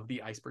afoul of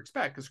the Iceberg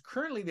spec, because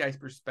currently the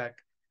Iceberg spec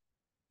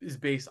is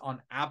based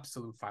on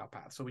absolute file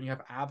paths. So when you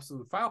have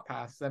absolute file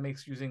paths, that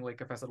makes using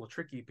Lakehouse a little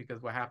tricky,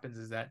 because what happens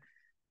is that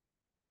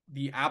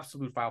the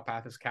absolute file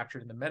path is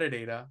captured in the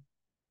metadata,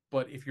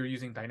 but if you're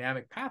using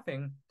dynamic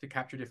pathing to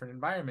capture different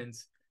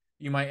environments,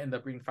 you might end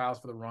up reading files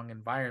for the wrong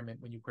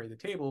environment when you query the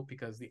table,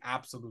 because the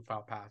absolute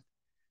file path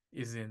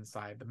is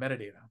inside the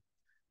metadata.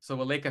 So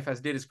what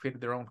Lakehouse did is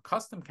created their own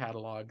custom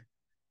catalog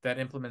that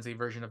implements a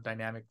version of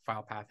dynamic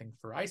file pathing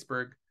for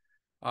Iceberg.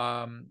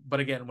 But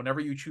again, whenever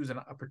you choose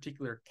a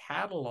particular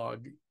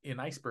catalog in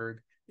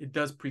Iceberg, it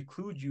does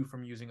preclude you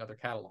from using other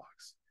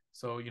catalogs.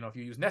 So, if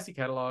you use Nessie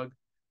catalog,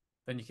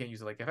 then you can't use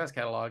the Lakehouse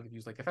catalog. If you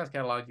use Lakehouse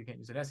catalog, you can't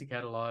use the Nessie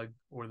catalog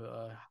or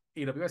the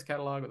AWS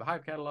catalog or the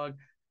Hive catalog.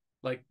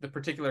 Like the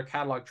particular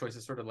catalog choice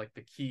is sort of like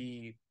the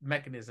key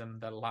mechanism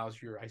that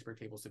allows your Iceberg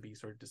tables to be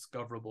sort of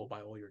discoverable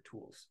by all your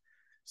tools.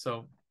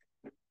 So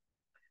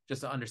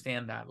just to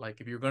understand that,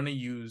 like if you're going to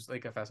use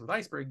Lakehouse with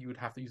Iceberg, you would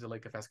have to use the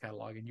Lakehouse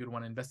catalog, and you'd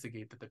want to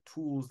investigate that the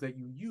tools that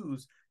you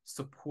use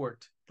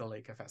support the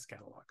Lakehouse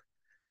catalog.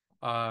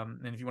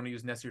 And if you want to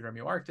use Nessie or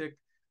Dremio Arctic,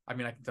 I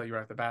mean, I can tell you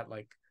right off the bat,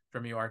 like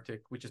Dremio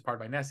Arctic, which is powered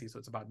by Nessie, so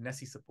it's about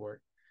Nessie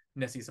support.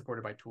 Nessie is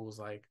supported by tools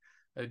like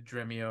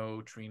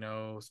Dremio,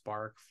 Trino,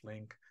 Spark,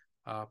 Flink.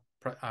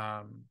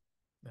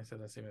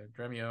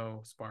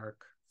 Dremio,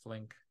 Spark,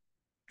 Flink,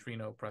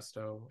 Trino,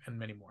 Presto, and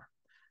many more.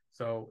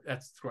 So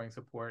that's growing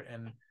support,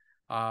 and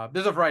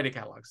there's a variety of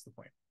catalogs to the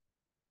point.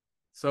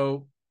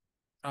 So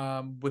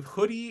with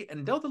Hudi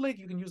and Delta Lake,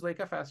 you can use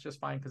Lakehouse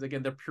just fine, because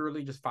again, they're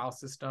purely just file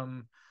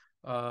system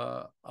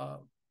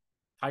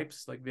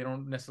types. Like they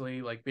don't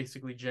necessarily, like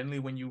basically generally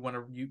when you want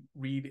to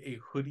read a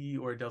Hudi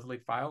or a Delta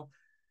Lake file,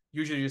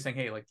 usually you're saying,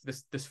 hey, like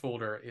this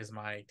folder is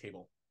my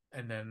table,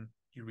 and then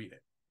you read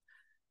it.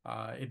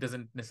 It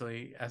doesn't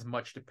necessarily as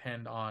much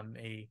depend on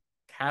a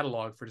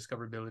catalog for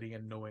discoverability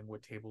and knowing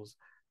what tables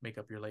make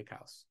up your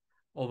Lakehouse.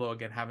 Although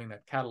again, having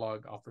that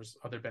catalog offers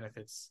other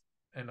benefits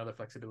and other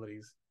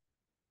flexibilities.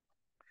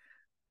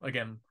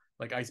 Again,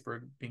 like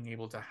Iceberg being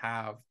able to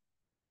have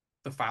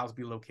the files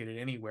be located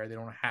anywhere, they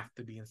don't have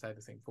to be inside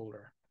the same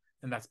folder.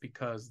 And that's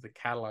because the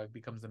catalog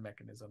becomes the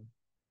mechanism.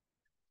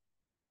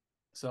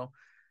 So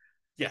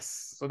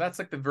yes, so that's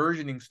like the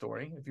versioning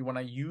story. If you want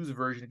to use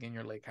versioning in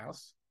your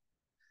Lakehouse.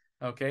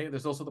 Okay,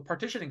 there's also the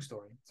partitioning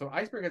story. So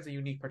Iceberg has a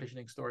unique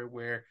partitioning story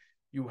where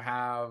you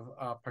have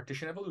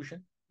partition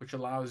evolution, which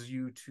allows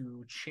you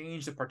to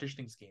change the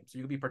partitioning scheme. So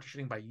you could be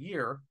partitioning by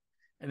year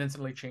and then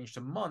suddenly change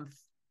to month,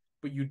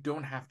 but you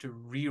don't have to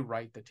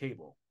rewrite the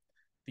table.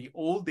 The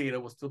old data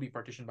will still be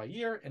partitioned by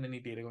year, and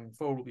any data going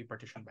forward will be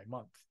partitioned by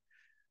month.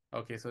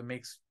 Okay, so it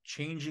makes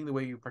changing the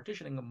way you're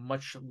partitioning a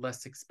much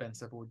less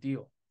expensive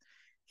ordeal.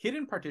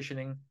 Hidden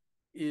partitioning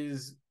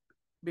is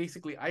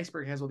basically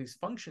Iceberg has all these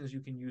functions you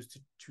can use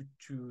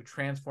to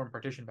transform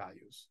partition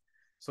values.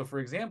 So for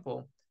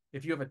example,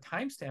 if you have a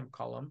timestamp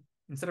column,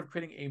 instead of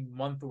creating a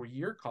month or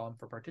year column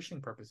for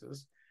partitioning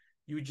purposes,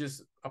 you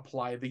just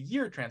apply the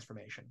year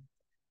transformation.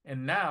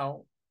 And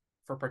now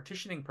for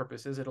partitioning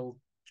purposes, it'll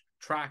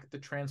track the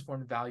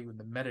transformed value in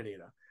the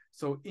metadata.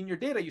 So in your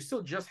data, you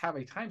still just have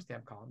a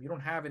timestamp column. You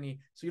don't have any,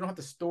 so you don't have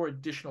to store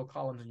additional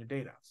columns in your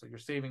data. So you're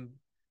saving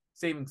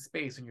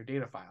space in your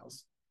data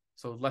files.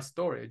 So less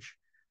storage.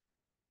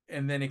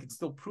 And then it can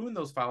still prune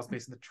those files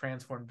based on the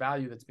transformed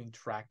value that's being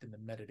tracked in the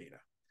metadata.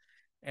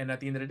 And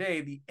at the end of the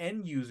day, the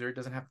end user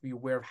doesn't have to be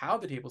aware of how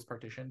the table is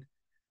partitioned,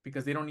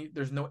 because they don't need,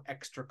 there's no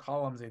extra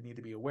columns they need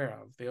to be aware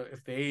of.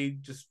 If they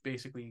just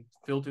basically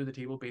filter the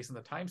table based on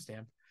the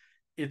timestamp,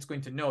 it's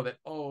going to know that,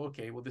 oh,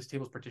 okay, well, this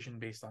table is partitioned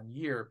based on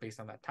year,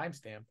 based on that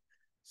timestamp.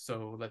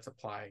 So let's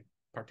apply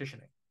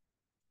partitioning.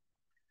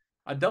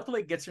 Delta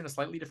Lake gets here in a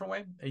slightly different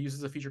way. It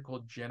uses a feature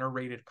called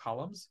generated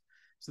columns.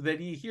 So the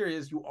idea here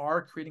is you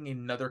are creating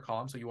another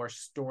column. So you are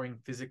storing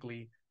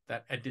physically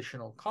that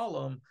additional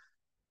column,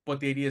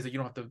 but the idea is that you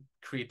don't have to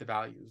create the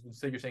values.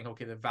 Instead, you're saying,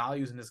 okay, the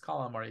values in this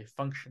column are a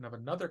function of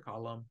another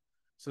column.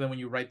 So then when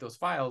you write those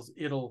files,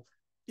 it'll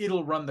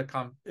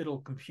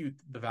it'll compute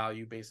the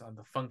value based on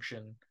the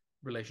function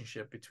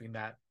relationship between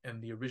that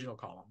and the original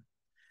column.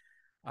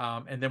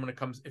 And then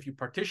if you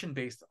partition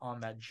based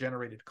on that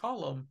generated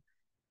column,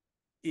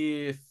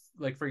 if,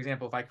 like, for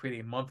example, if I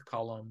create a month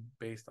column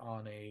based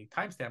on a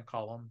timestamp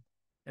column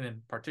and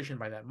then partition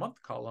by that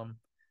month column,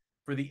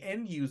 for the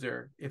end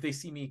user, if they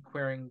see me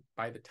querying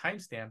by the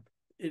timestamp,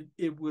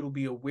 it will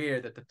be aware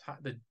that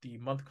the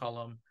month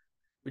column,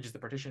 which is the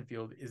partition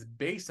field, is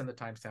based on the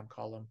timestamp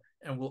column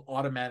and will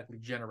automatically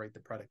generate the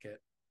predicate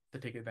to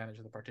take advantage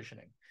of the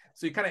partitioning.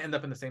 So you kind of end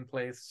up in the same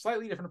place,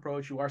 slightly different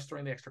approach. You are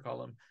storing the extra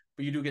column,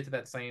 but you do get to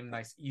that same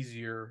nice,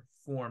 easier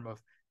form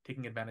of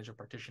taking advantage of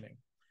partitioning.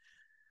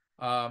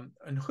 And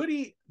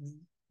Hudi,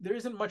 there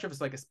isn't much of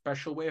a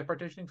special way of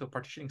partitioning. So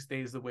partitioning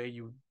stays the way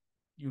you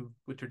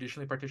would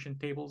traditionally partition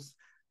tables,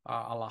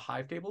 a la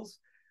Hive tables.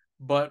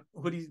 But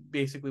Hudi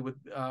basically,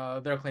 with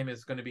their claim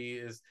is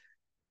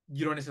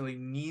you don't necessarily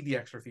need the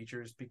extra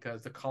features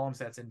because the column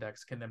stats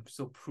index can then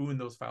still prune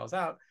those files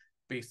out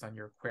based on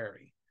your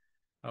query.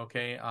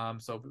 Okay,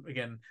 so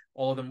again,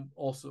 all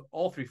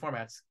three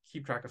formats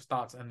keep track of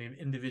stats on the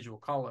individual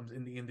columns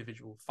in the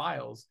individual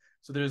files.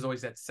 So there's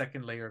always that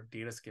second layer of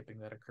data skipping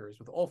that occurs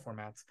with all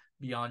formats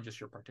beyond just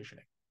your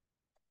partitioning.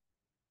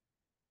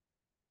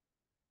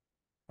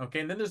 Okay,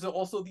 and then there's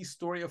also the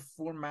story of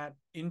format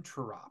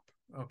interop.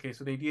 Okay,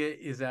 so the idea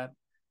is that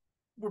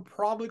we're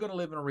probably going to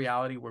live in a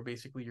reality where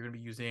basically you're going to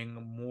be using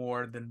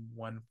more than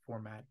one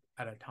format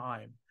at a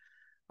time.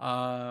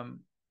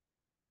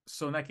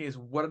 So in that case,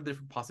 what are the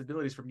different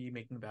possibilities for me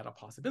making that a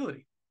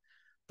possibility?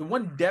 The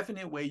one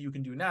definite way you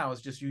can do now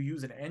is just you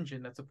use an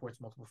engine that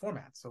supports multiple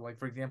formats. So like,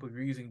 for example, if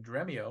you're using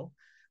Dremio,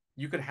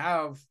 you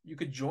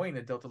could join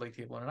a Delta Lake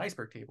table and an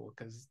Iceberg table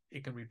because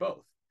it can read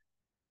both.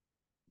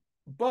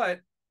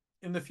 But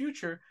in the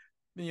future,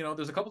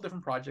 there's a couple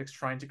different projects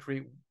trying to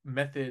create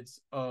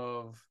methods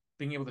of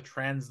being able to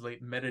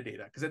translate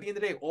metadata. Because at the end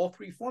of the day, all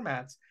three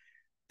formats,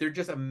 they're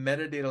just a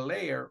metadata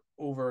layer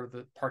over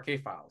the Parquet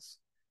files.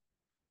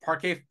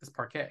 Parquet is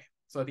Parquet.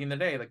 So at the end of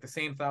the day, like the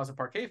same 1,000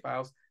 Parquet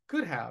files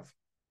could have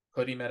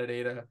Hudi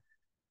metadata,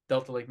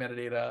 Delta Lake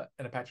metadata,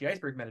 and Apache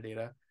Iceberg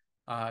metadata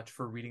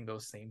for reading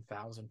those same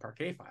 1,000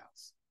 Parquet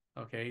files.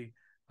 Okay.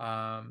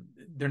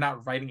 They're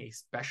not writing a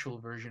special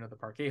version of the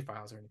Parquet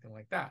files or anything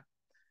like that.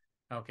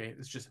 Okay,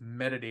 it's just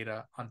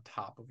metadata on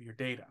top of your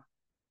data.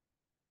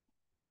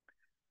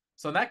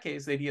 So in that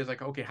case, the idea is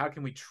like, okay, how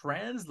can we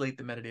translate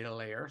the metadata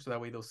layer so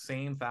that way those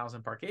same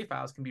 1,000 Parquet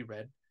files can be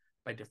read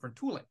by different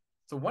tooling?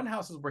 So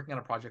OneHouse is working on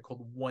a project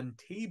called One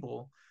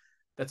Table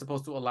that's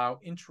supposed to allow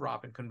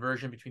interop and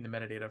conversion between the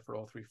metadata for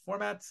all three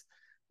formats.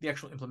 The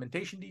actual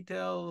implementation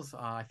details,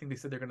 I think they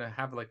said they're going to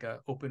have like an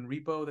open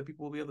repo that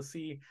people will be able to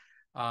see.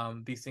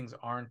 These things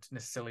aren't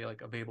necessarily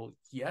like available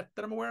yet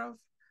that I'm aware of,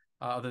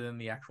 other than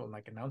the actual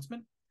like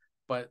announcement,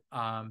 but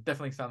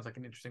definitely sounds like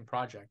an interesting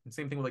project. And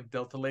same thing with like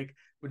Delta Lake.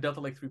 With Delta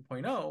Lake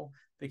 3.0,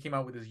 they came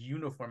out with this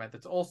UNO format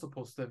that's all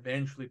supposed to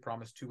eventually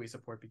promise two-way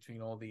support between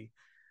all the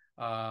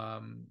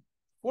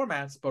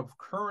formats, but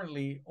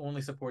currently only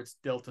supports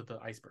Delta to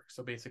Iceberg.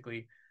 So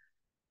basically,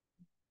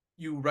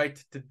 you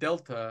write to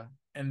Delta,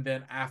 and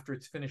then after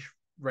it's finished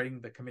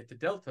writing the commit to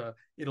Delta,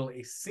 it'll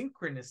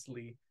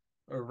asynchronously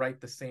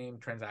write the same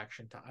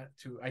transaction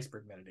to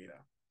Iceberg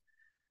metadata.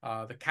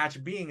 The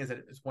catch being is that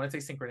it's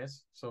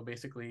asynchronous. So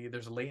basically,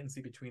 there's a latency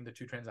between the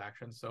two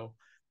transactions. So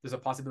there's a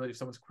possibility if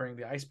someone's querying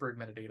the Iceberg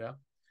metadata,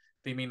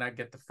 they may not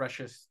get the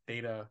freshest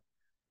data.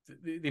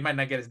 They might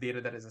not get as data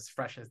that is as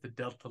fresh as the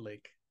Delta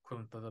Lake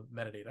equivalent to the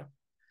metadata.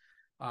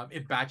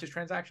 It batches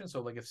transactions.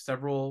 So like if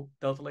several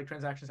Delta Lake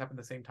transactions happen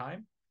at the same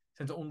time,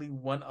 since only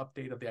one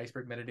update of the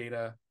Iceberg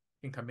metadata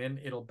can come in,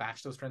 it'll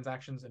batch those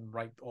transactions and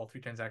write all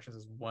three transactions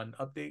as one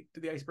update to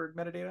the Iceberg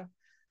metadata.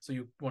 So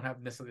you won't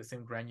have necessarily the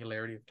same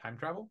granularity of time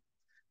travel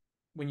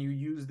when you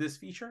use this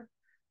feature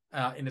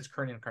in its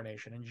current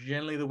incarnation. And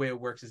generally the way it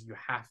works is you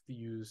have to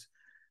use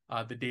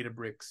the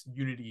Databricks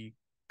Unity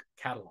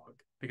catalog,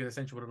 because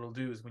essentially what it'll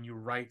do is when you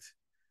write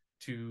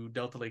to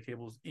Delta Lake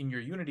tables in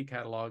your Unity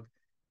catalog,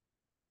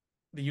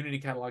 the Unity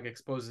catalog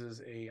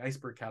exposes a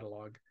Iceberg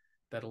catalog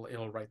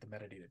it'll write the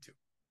metadata to.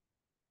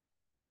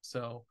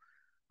 So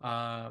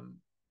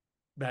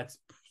that's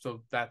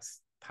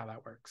how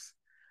that works.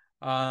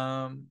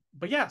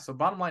 But yeah, so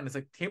bottom line is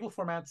like table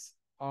formats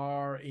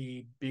are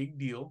a big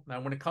deal. Now,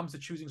 when it comes to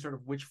choosing sort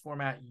of which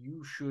format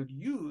you should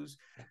use,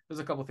 there's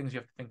a couple of things you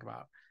have to think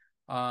about.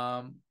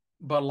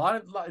 But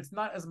it's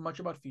not as much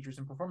about features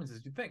and performance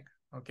as you think.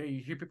 Okay,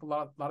 you hear a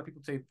lot of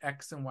people say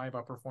X and Y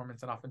about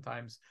performance, and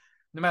oftentimes,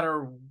 no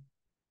matter,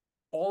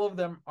 all of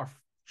them are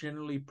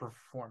generally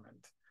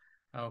performant.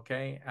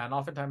 Okay, and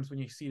oftentimes when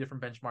you see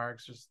different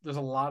benchmarks, there's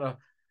a lot of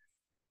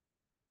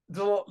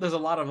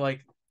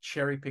like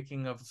cherry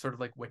picking of sort of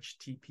like which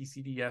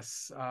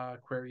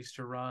TPCDS queries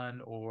to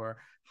run, or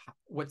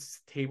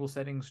what's table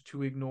settings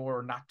to ignore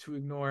or not to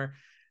ignore.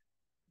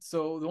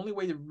 So the only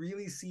way to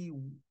really see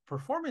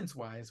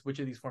performance-wise which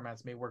of these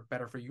formats may work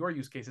better for your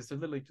use case is to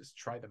literally just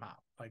try them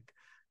out. Like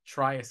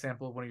try a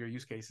sample of one of your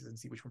use cases and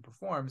see which one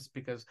performs,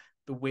 because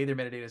the way their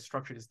metadata is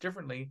structured is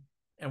differently,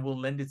 and will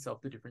lend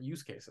itself to different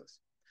use cases.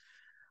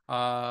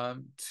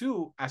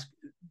 Two, ask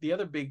the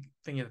other big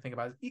thing you have to think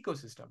about is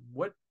ecosystem.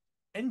 What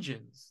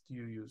engines do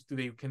you use?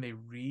 Can they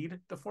read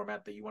the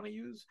format that you want to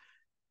use?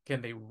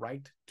 Can they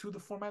write to the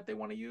format they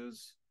want to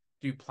use?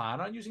 Do you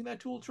plan on using that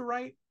tool to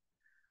write?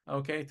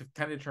 Okay, to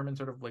kind of determine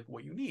sort of like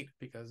what you need,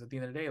 because at the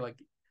end of the day,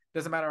 like, it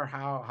doesn't matter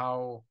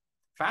how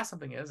fast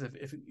something is,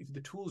 if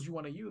the tools you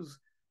want to use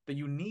that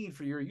you need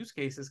for your use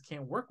cases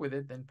can't work with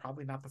it, then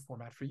probably not the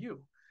format for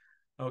you.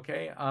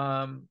 Okay,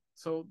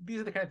 so these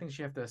are the kind of things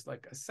you have to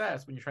like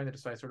assess when you're trying to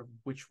decide sort of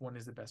which one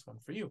is the best one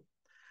for you.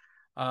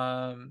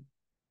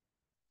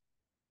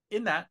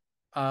 In that,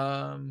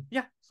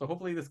 yeah, so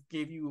hopefully this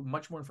gave you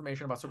much more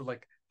information about sort of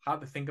like how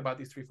to think about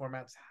these three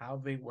formats,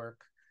 how they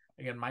work.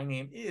 Again, my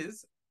name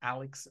is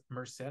Alex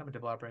Merced. I'm a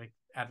developer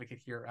advocate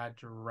here at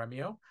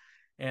Dremio.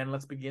 And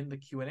let's begin the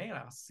Q&A, and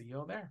I'll see you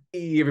all there.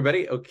 Hey,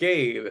 everybody.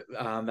 Okay,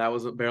 that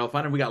was a barrel of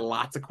fun, and we got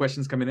lots of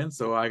questions coming in,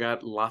 so I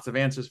got lots of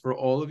answers for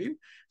all of you.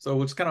 So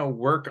we'll just kind of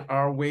work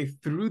our way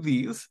through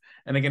these.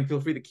 And again, feel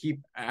free to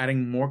keep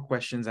adding more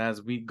questions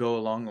as we go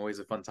along. Always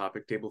a fun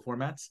topic, table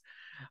formats.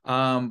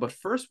 But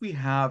first, we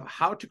have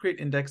how to create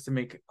index to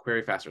make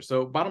query faster.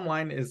 So bottom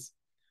line is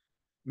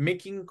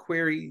making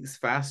queries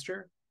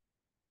faster.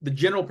 The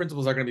general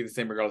principles are going to be the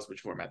same regardless of which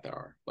format they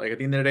are. Like at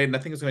the end of the day,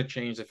 nothing is going to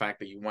change the fact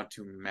that you want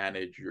to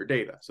manage your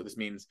data. So this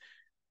means,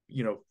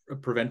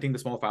 preventing the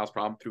small files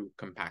problem through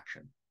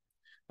compaction.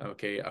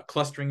 Okay,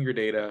 clustering your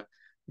data,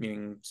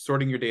 meaning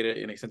sorting your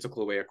data in a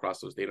sensible way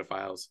across those data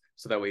files,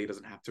 so that way it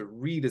doesn't have to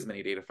read as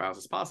many data files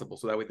as possible.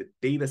 So that way the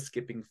data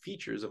skipping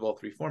features of all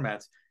three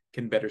formats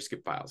can better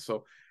skip files.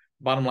 So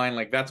bottom line,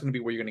 like that's going to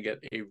be where you're going to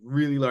get a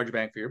really large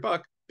bang for your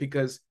buck,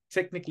 because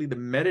technically the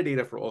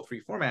metadata for all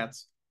three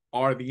formats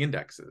are the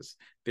indexes.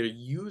 They're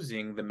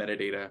using the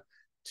metadata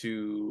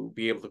to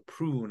be able to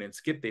prune and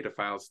skip data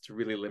files to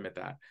really limit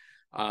that.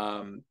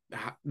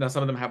 Now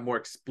some of them have more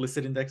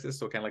explicit indexes,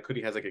 so kind of like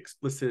Hudi has like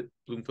explicit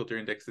Bloom filter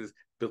indexes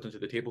built into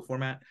the table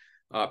format.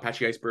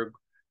 Apache Iceberg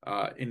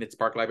in its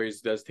Spark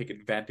libraries does take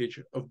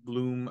advantage of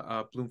Bloom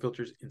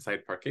filters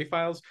inside Parquet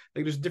files.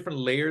 Like there's different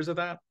layers of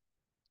that,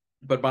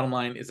 but bottom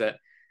line is that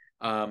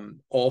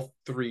all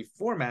three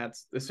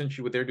formats,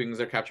 essentially what they're doing is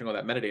they're capturing all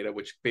that metadata,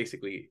 which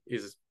basically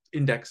is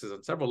indexes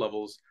on several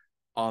levels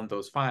on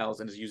those files,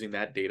 and is using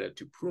that data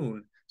to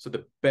prune. So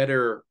the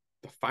better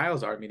the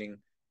files are, meaning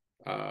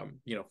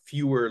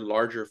fewer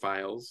larger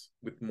files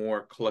with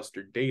more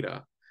clustered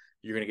data,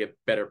 you're going to get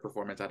better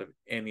performance out of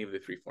any of the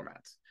three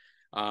formats.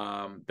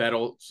 That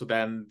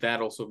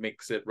also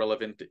makes it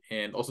relevant,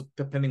 and also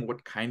depending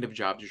what kind of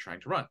jobs you're trying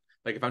to run.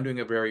 Like if I'm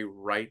doing a very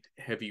write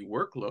heavy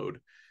workload,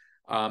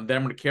 then I'm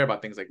going to care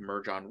about things like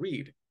merge on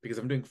read, because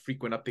if I'm doing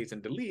frequent updates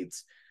and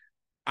deletes,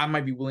 I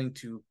might be willing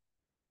to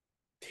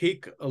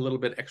take a little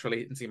bit extra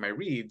latency in my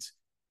reads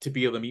to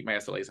be able to meet my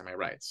SLAs and my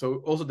writes. So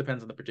it also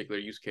depends on the particular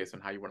use case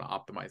and how you want to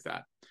optimize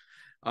that.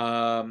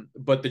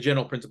 But the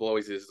general principle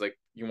always is like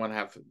you want to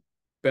have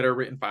better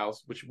written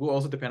files, which will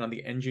also depend on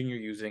the engine you're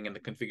using and the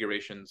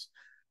configurations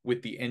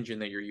with the engine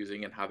that you're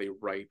using and how they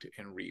write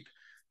and read.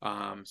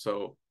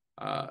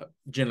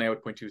 Generally, I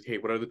would point to, hey,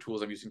 what are the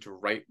tools I'm using to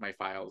write my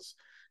files?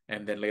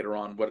 And then later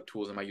on, what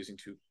tools am I using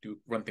to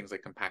run things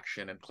like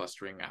compaction and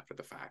clustering after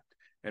the fact?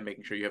 And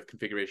making sure you have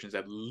configurations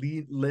that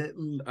lead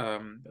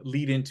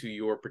into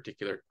your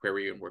particular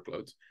query and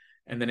workloads.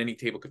 And then any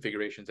table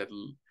configurations that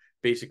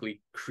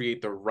basically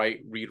create the right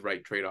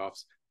read-write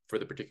trade-offs for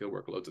the particular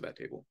workloads of that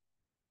table.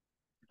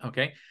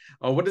 Okay,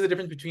 what is the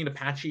difference between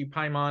Apache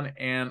Pymon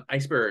and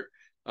Iceberg?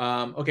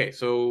 Okay,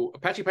 so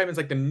Apache Pymon is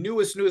like the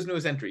newest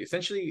entry.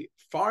 Essentially,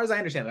 far as I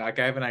understand it, like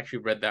I haven't actually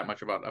read that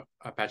much about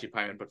Apache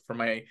Pymon, but from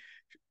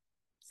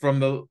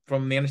the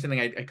understanding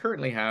I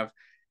currently have,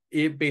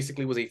 it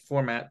basically was a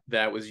format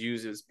that was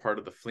used as part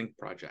of the Flink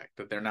project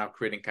that they're now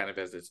creating kind of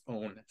as its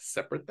own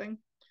separate thing.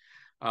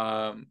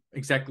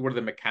 Exactly what are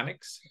the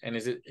mechanics, and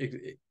is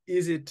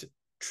it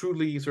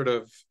truly sort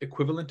of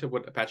equivalent to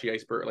what Apache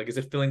Iceberg, like is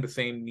it filling the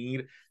same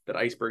need that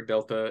Iceberg,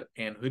 Delta,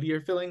 and Hudi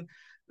are filling?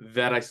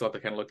 That I still have to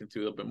kind of look into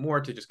a little bit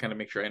more to just kind of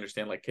make sure I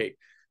understand, like, hey,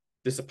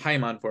 this is a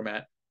Pymon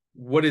format.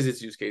 What is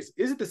its use case?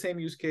 Is it the same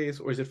use case,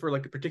 or is it for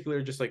like a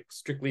particular, just like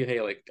strictly,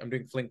 hey, like I'm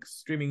doing Flink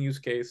streaming use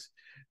case?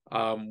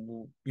 A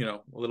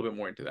little bit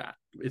more into that.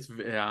 It's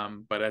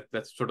but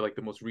that's sort of like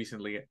the most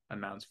recently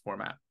announced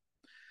format.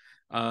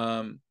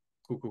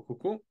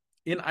 Cool.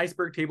 In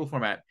Iceberg table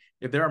format,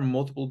 if there are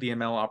multiple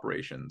DML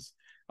operations,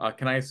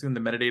 can I assume the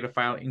metadata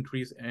file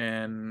increase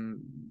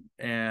and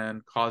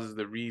causes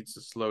the reads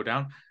to slow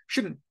down?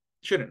 Shouldn't.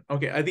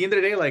 Okay, at the end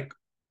of the day, like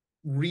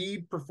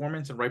read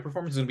performance and write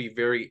performance is going to be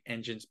very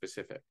engine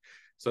specific.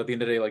 So at the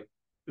end of the day, like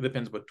it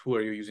depends what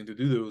tool you're using to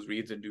do those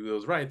reads and do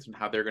those writes and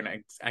how they're going to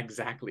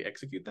exactly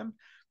execute them.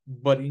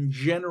 But in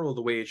general,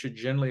 the way it should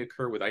generally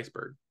occur with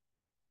Iceberg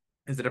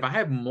is that if I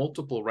have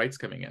multiple writes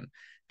coming in,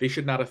 they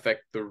should not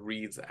affect the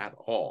reads at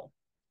all,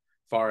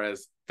 far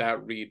as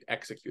that read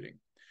executing,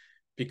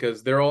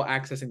 because they're all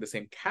accessing the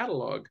same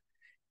catalog,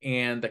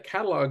 and the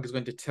catalog is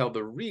going to tell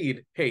the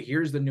read, hey,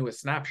 here's the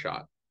newest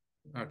snapshot.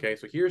 Okay,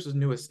 so here's his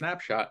newest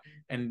snapshot,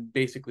 and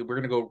basically we're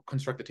going to go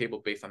construct the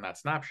table based on that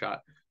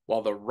snapshot,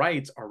 while the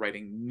writes are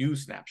writing new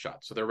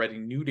snapshots. So they're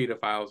writing new data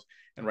files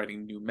and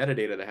writing new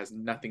metadata that has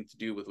nothing to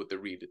do with what the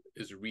read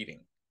is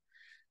reading.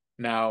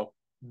 Now,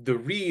 the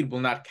read will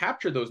not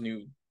capture those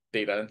new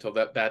data until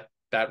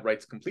that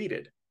write's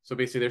completed. So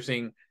basically, they're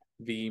saying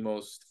the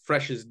most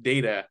freshest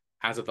data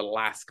as of the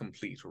last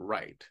complete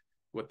write,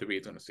 what the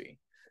read's going to see.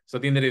 So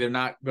at the end of the day, they're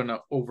not going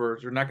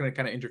to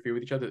kind of interfere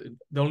with each other.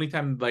 The only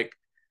time like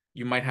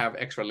you might have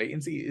extra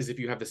latency is if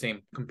you have the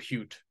same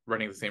compute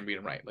running the same read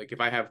and write. Like if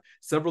I have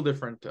several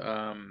different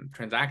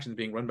transactions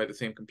being run by the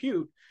same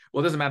compute,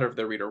 well, it doesn't matter if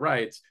they're read or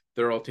writes,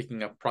 they're all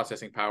taking up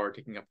processing power,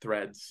 taking up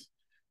threads,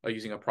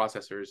 using up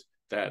processors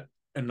that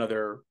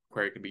another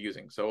query could be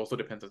using. So it also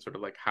depends on sort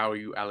of like how are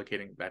you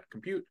allocating that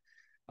compute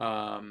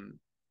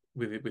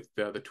with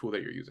the tool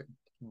that you're using.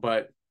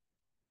 But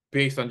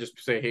based on just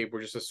say, hey,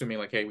 we're just assuming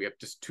like, hey, we have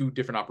just two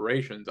different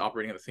operations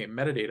operating on the same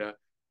metadata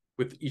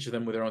with each of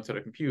them with their own set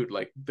of compute,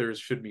 like there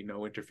should be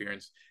no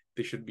interference.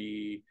 There should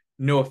be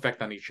no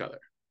effect on each other.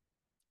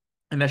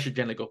 And that should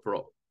generally go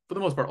for the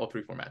most part, all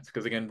three formats.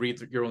 Because again,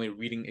 reads, you're only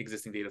reading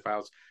existing data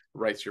files,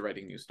 writes, you're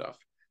writing new stuff.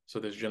 So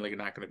there's generally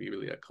not going to be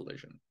really a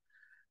collision.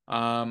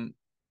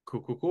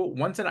 Cool.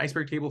 Once an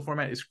Iceberg table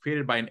format is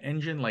created by an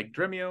engine like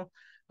Dremio,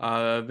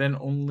 then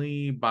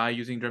only by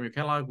using Dremio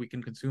catalog, we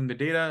can consume the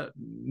data.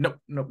 Nope.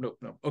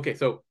 Okay,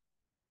 so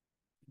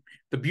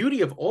the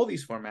beauty of all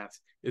these formats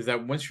is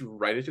that once you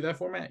write it to that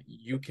format,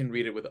 you can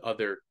read it with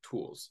other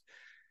tools.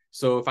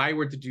 So if I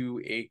were to do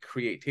a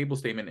create table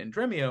statement in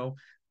Dremio,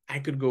 I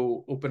could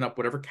go open up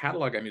whatever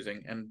catalog I'm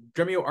using. And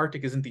Dremio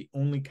Arctic isn't the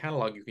only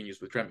catalog you can use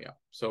with Dremio.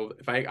 So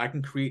if I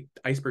can create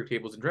Iceberg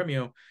tables in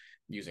Dremio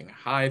using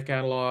Hive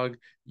catalog,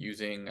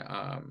 using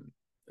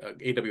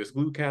AWS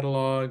Glue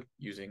catalog,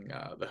 using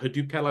the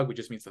Hadoop catalog, which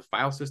just means the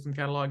file system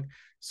catalog.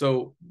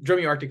 So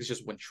Dremio Arctic is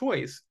just one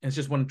choice, and it's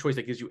just one choice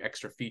that gives you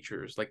extra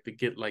features like the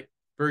Git-like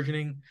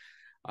versioning,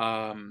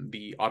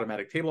 the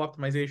automatic table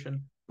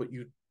optimization, but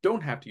you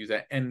don't have to use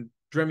that. And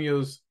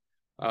Dremio's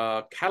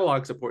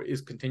catalog support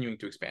is continuing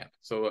to expand.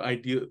 So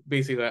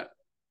basically that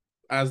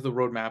as the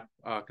roadmap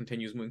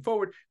continues moving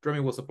forward,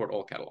 Dremio will support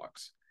all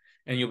catalogs.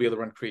 And you'll be able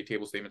to run create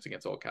table statements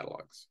against all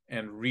catalogs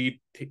and read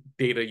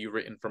data you've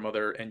written from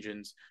other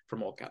engines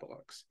from all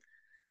catalogs.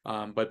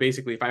 But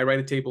basically, if I write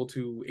a table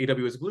to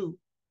AWS Glue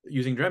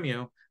using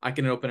Dremio, I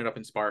can open it up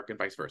in Spark and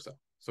vice versa.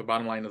 So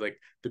bottom line is like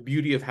the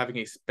beauty of having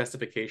a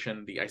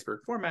specification, the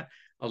Iceberg format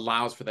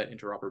allows for that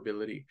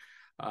interoperability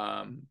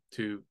and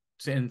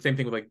same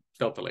thing with like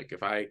Delta Lake.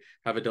 If I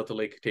have a Delta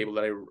Lake table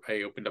that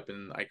I opened up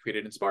and I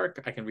created in Spark,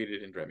 I can read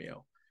it in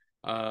Dremio.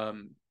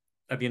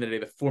 At the end of the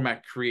day, the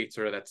format creates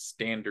sort of that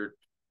standard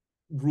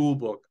rule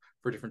book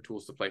for different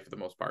tools to play for the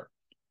most part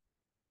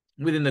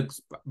within the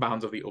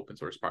bounds of the open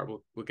source part.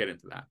 We'll get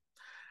into that.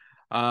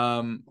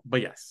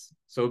 But yes,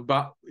 so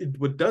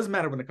what does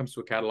matter when it comes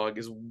to a catalog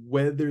is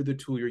whether the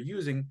tool you're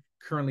using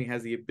currently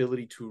has the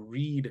ability to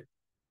read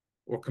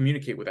or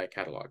communicate with that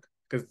catalog,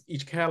 because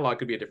each catalog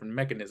could be a different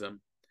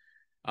mechanism.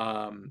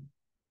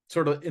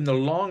 Sort of in the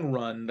long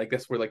run, like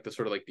that's where like the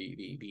sort of like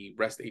the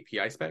REST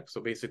API spec. So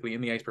basically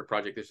in the Iceberg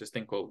project, there's this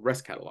thing called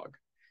REST catalog.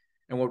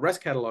 And what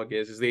REST catalog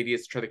is the idea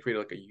is to try to create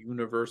like a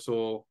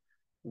universal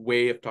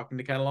way of talking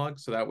to catalog.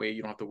 So that way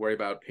you don't have to worry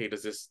about, hey,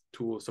 does this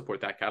tool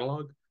support that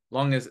catalog?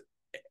 Long as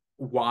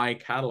Y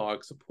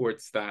catalog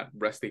supports that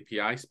REST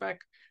API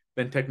spec,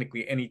 then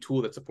technically any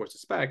tool that supports the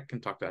spec can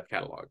talk to that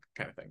catalog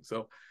kind of thing.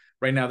 So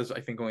right now, there's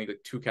I think only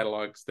like two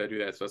catalogs that do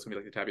that. So that's gonna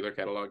be like the tabular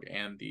catalog,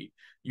 and the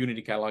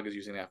Unity catalog is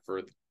using that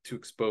to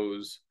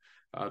expose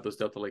those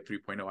Delta Lake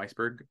 3.0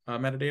 Iceberg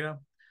metadata.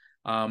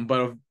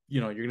 But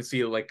you're gonna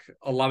see like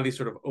a lot of these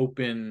sort of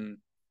open.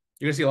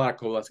 You're gonna see a lot of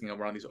coalescing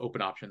around these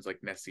open options like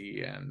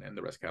Nessie and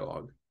the REST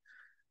catalog.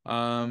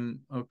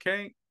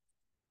 Okay.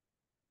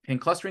 Can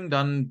clustering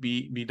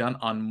be done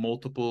on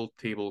multiple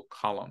table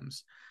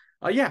columns?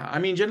 Yeah, I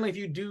mean, generally, if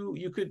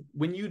you could,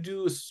 when you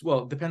do,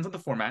 well, it depends on the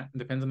format, it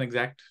depends on the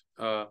exact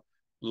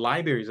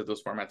libraries of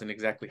those formats and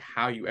exactly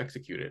how you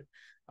execute it.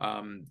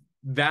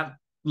 That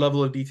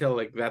level of detail,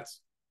 like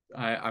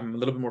I'm a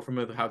little bit more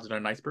familiar with how it's done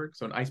in Iceberg.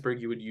 So in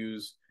Iceberg, you would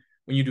use,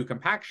 when you do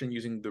compaction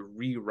using the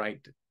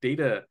rewrite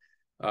data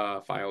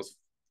files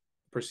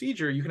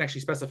procedure, you can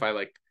actually specify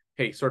like,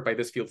 hey, sort by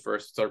this field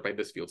first, sort by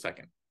this field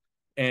second.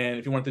 And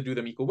if you want to do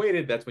them equal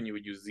weighted, that's when you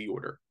would use Z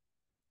order.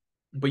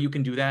 But you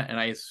can do that, and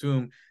I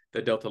assume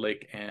that Delta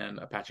Lake and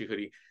Apache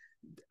Hudi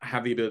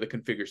have the ability to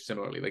configure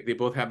similarly. Like they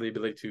both have the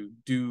ability to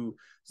do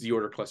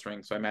Z-order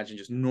clustering. So I imagine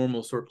just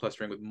normal sort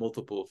clustering with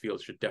multiple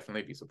fields should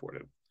definitely be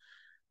supported.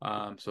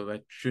 So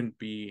that shouldn't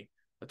be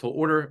a tall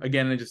order.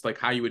 Again, and just like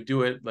how you would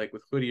do it, like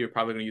with Hudi, you're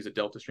probably going to use a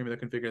Delta streamer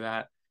to configure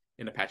that.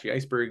 In Apache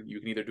Iceberg, you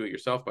can either do it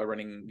yourself by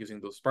using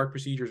those Spark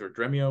procedures or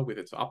Dremio with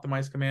its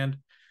optimize command.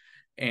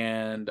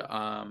 And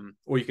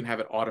or you can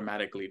have it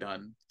automatically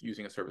done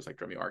using a service like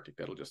Dremio Arctic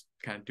that'll just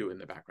kind of do it in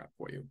the background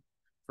for you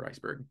for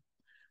Iceberg.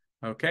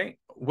 Okay,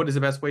 what is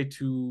the best way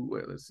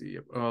to, let's see,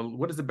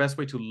 what is the best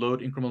way to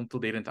load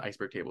incremental data into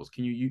Iceberg tables?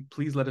 Can you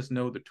please let us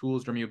know the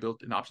tools Dremio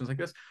built in options like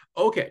this?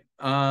 Okay,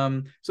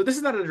 so this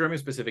is not a Dremio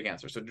specific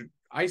answer. So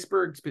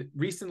Iceberg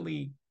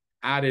recently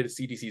added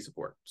CDC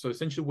support. So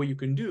essentially what you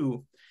can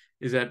do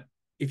is that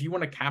if you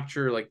want to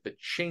capture like the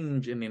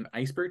change in an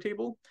Iceberg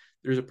table,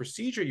 there's a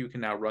procedure you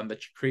can now run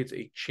that creates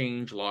a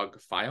change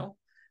log file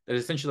that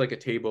is essentially like a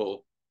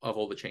table of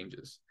all the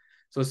changes.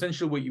 So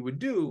essentially what you would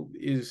do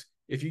is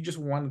if you just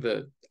wanted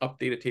to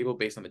update a table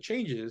based on the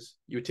changes,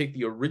 you would take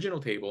the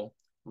original table,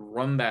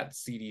 run that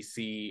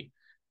CDC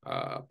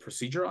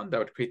procedure on that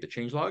would create the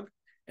change log,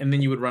 and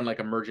then you would run like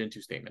a merge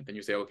into statement. Then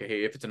you say, okay,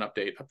 hey, if it's an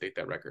update, update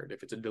that record.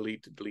 If it's a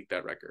delete, delete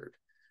that record.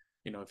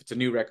 You know, if it's a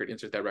new record,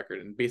 insert that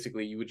record. And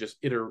basically you would just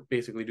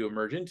basically do a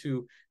merge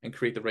into and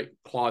create the right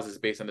clauses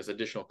based on this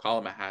additional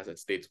column it has that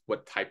states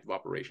what type of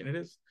operation it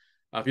is.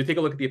 If you take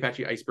a look at the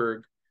Apache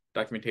Iceberg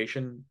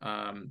documentation,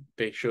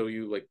 they show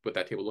you like what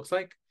that table looks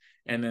like.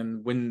 And then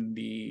when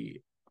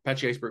the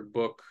Apache Iceberg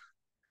book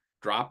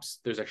drops,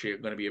 there's actually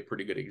going to be a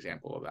pretty good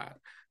example of that.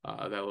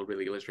 That will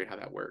really illustrate how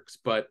that works.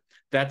 But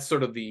that's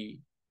sort of the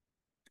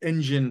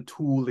engine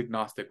tool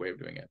agnostic way of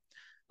doing it.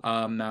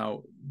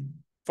 Now,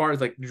 as far as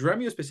like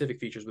Dremio specific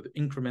features with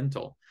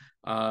incremental,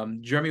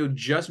 Dremio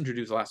just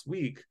introduced last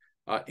week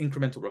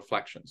incremental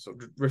reflections. So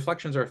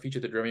reflections are a feature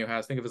that Dremio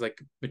has. Think of it as like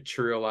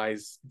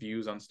materialized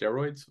views on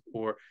steroids,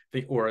 or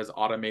as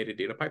automated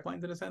data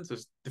pipelines in a sense.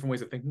 There's different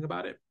ways of thinking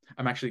about it.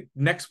 I'm actually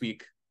next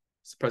week's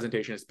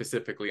presentation is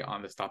specifically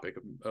on this topic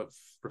of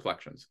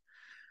reflections.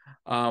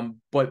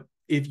 But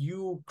if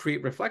you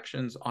create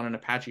reflections on an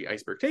Apache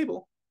Iceberg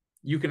table,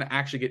 you can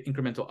actually get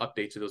incremental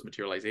updates to those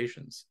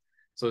materializations.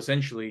 So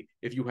essentially,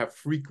 if you have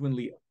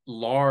frequently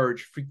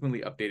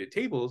updated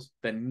tables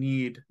that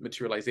need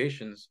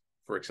materializations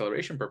for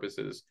acceleration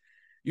purposes,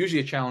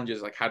 usually a challenge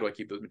is like, how do I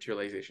keep those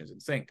materializations in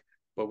sync?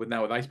 But with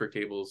Iceberg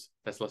tables,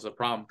 that's less of a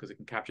problem because it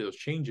can capture those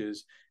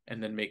changes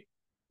and then make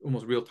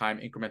almost real-time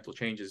incremental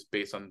changes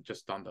based on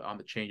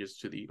the changes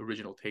to the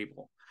original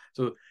table.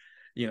 So,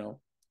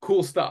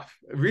 cool stuff.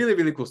 Really,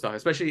 really cool stuff.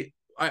 Especially,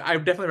 I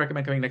definitely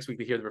recommend coming next week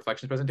to hear the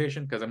reflections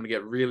presentation because I'm going to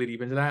get really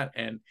deep into that.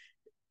 And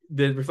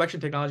the reflection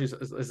technology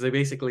is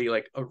basically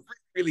like a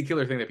really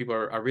killer thing that people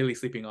are really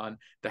sleeping on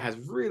that has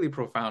really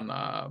profound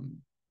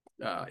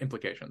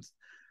implications.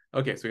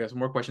 Okay, so we got some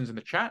more questions in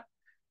the chat.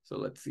 So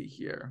let's see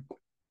here.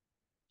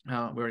 We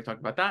already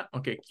talked about that.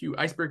 Okay, Q.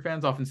 Iceberg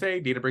fans often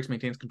say Databricks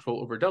maintains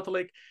control over Delta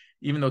Lake,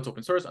 even though it's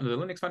open source under the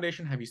Linux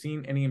Foundation. Have you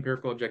seen any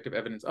empirical objective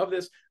evidence of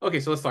this?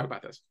 Okay, so let's talk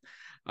about this.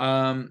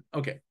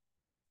 Okay,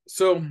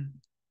 so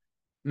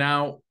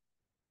now,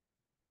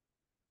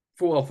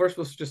 first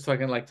let's just talk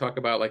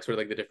about like sort of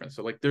like the difference.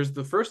 So like there's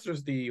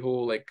the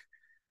whole like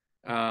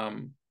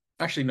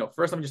actually no,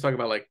 first let me just talk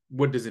about like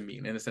what does it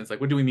mean in a sense, like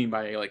what do we mean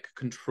by like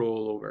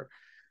control over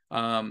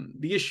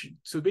the issue.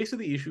 So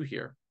basically the issue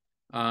here,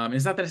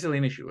 it's not necessarily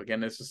an issue.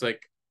 Again, it's just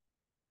like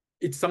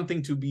it's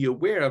something to be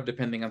aware of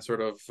depending on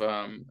sort of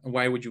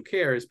why would you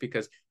care is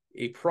because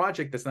a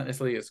project that's not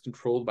necessarily as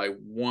controlled by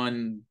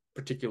one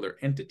particular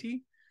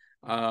entity,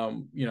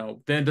 then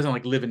it doesn't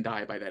like live and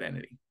die by that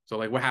entity. So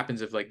like what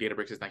happens if like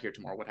Databricks is not here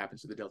tomorrow? What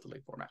happens to the Delta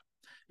Lake format?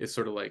 Is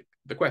sort of like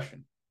the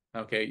question.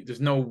 Okay,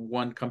 there's no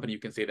one company you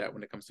can say that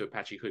when it comes to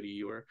Apache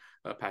Hudi or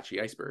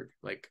Apache Iceberg.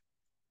 Like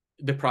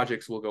the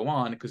projects will go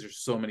on because there's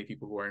so many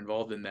people who are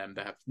involved in them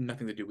that have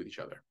nothing to do with each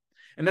other.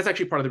 And that's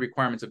actually part of the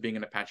requirements of being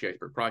an Apache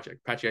Iceberg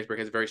project. Apache Iceberg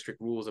has very strict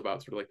rules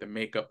about sort of like the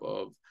makeup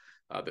of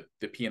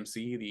the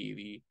PMC,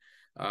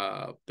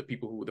 the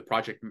people who the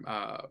project,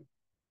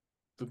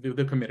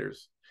 the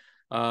committers,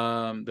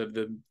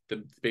 the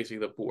basically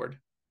the board.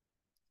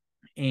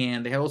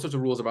 And they have all sorts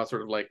of rules about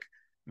sort of like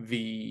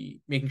the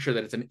making sure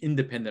that it's an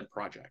independent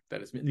project,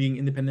 that it's being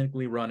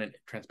independently run and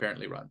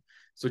transparently run.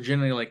 So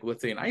generally, like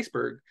let's say in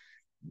Iceberg,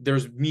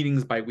 there's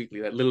meetings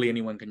bi-weekly that literally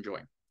anyone can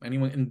join.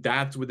 And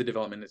that's where the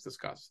development is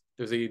discussed.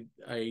 There's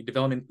a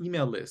development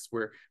email list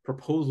where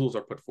proposals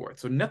are put forth.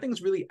 So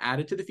nothing's really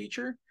added to the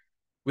feature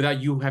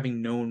without you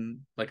having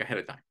known like ahead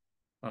of time.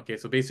 Okay,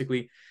 so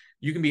basically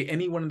you can be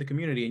anyone in the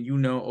community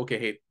and okay,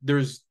 hey,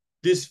 there's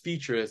this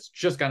feature that's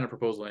just gotten a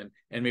proposal in,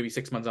 and maybe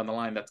 6 months down the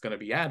line that's going to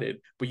be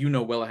added, but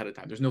well ahead of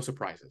time. There's no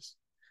surprises.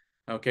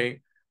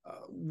 Okay,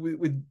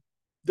 with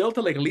Delta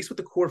Lake, at least with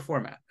the core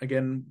format,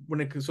 again,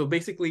 so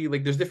basically,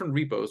 like there's different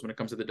repos when it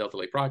comes to the Delta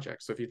Lake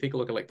project. So if you take a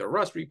look at like the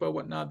Rust repo,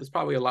 whatnot, there's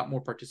probably a lot more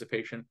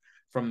participation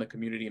from the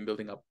community in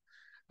building up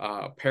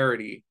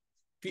parity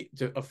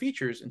of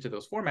features into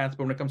those formats.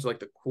 But when it comes to like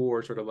the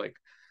core sort of like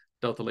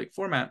Delta Lake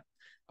format,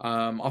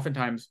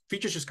 oftentimes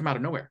features just come out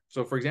of nowhere.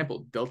 So for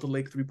example, Delta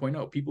Lake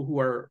 3.0, people who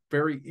are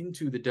very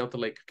into the Delta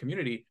Lake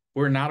community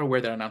were not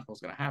aware that announcement was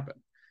going to happen.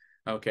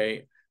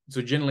 Okay.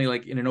 So generally,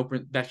 like in an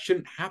open, that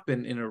shouldn't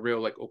happen in a real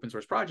like open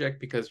source project,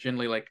 because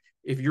generally, like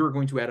if you're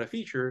going to add a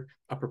feature,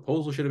 a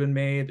proposal should have been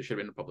made. There should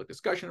have been a public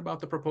discussion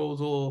about the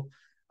proposal.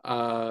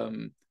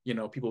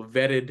 People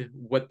vetted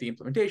what the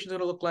implementation is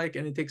going to look like,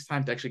 and it takes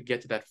time to actually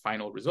get to that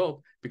final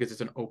result because it's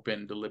an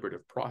open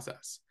deliberative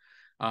process.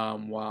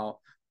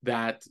 While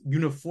that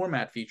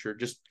uniformat feature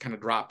just kind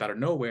of dropped out of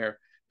nowhere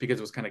because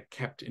it was kind of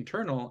kept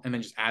internal and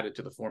then just added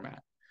to the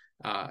format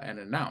and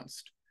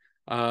announced.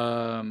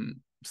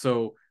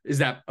 So is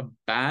that a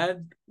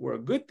bad or a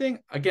good thing?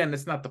 Again,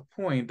 that's not the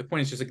point. The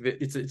point is just like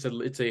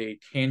it's a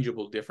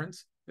tangible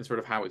difference in sort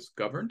of how it's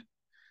governed,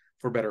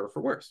 for better or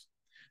for worse.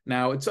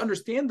 Now, it's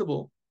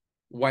understandable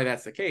why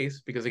that's the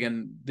case, because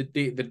again, the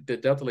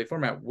Delta Lake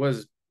format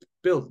was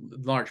built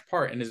in large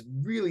part and is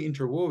really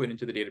interwoven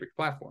into the Databricks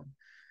platform.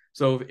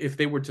 So if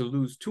they were to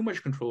lose too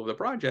much control of the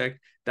project,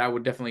 that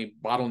would definitely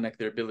bottleneck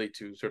their ability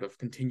to sort of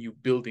continue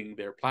building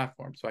their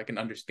platform. So I can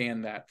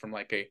understand that from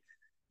like a,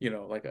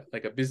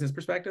 like a business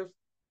perspective.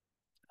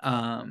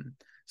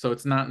 So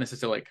it's not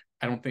necessarily like,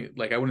 I don't think,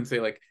 like, I wouldn't say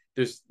like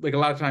there's like a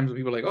lot of times when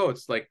people are like, oh,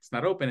 it's like it's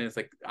not open and it's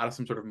like out of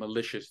some sort of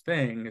malicious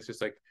thing. It's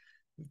just like,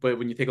 but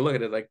when you take a look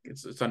at it, like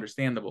it's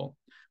understandable.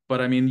 But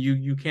I mean,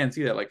 you can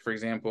see that, like, for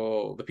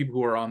example, the people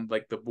who are on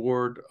like the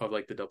board of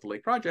like the Delta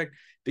Lake project,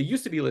 they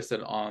used to be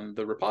listed on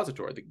the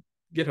repository, the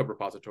GitHub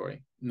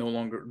repository. No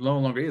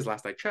longer is,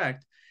 last I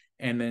checked.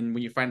 And then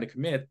when you find the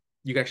commit,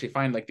 you can actually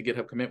find like the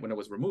GitHub commit when it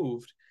was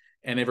removed,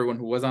 and everyone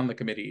who was on the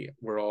committee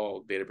were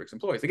all Databricks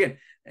employees again.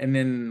 And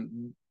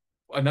then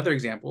another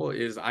example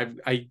is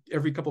I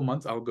every couple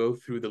months I'll go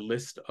through the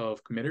list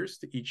of committers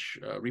to each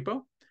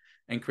repo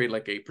and create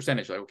like a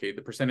percentage, like, okay,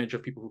 the percentage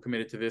of people who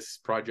committed to this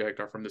project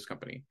are from this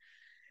company.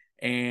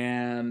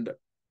 And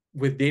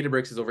with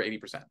Databricks is over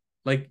 80%.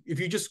 Like if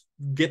you just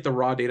get the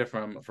raw data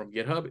from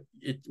GitHub,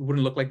 it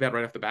wouldn't look like that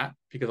right off the bat,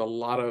 because a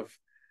lot of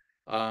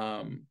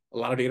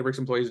Databricks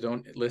employees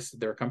don't list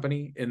their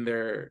company in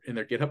their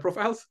GitHub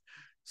profiles.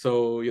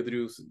 So you have to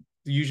do,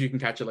 usually you can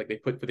catch it, like they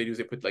put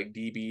like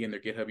DB in their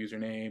GitHub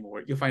username,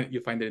 or you'll find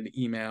it in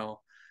the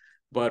email.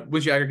 But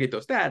once you aggregate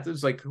those stats,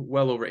 it's like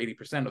well over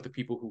 80% of the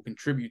people who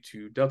contribute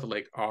to Delta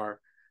Lake are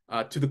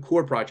to the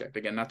core project.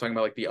 Again, not talking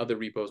about like the other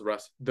repos,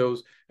 Rust.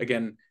 Those,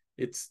 again,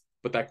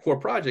 but that core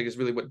project is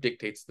really what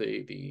dictates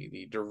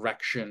the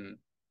direction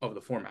of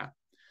the format.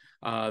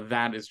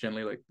 That is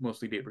generally like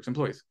mostly Databricks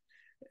employees.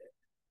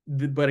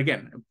 But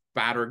again,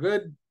 bad or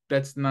good,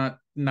 that's not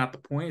the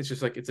point. It's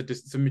just like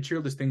it's a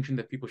material distinction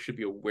that people should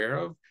be aware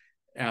of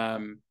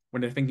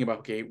when they're thinking about,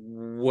 okay,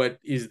 what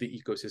is the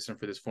ecosystem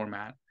for this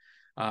format?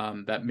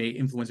 That may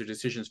influence their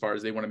decisions as far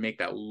as they want to make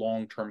that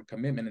long-term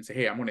commitment and say,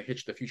 hey, I'm going to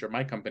hitch the future of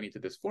my company to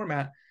this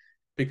format.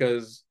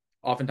 Because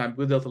oftentimes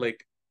with Delta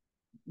Lake,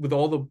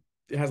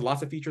 it has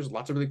lots of features,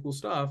 lots of really cool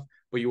stuff,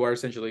 but you are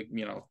essentially,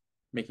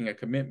 making a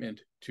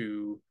commitment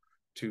to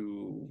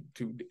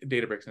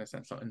Databricks in a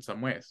sense, in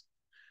some ways.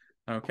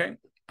 Okay,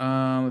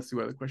 let's see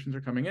what other questions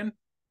are coming in.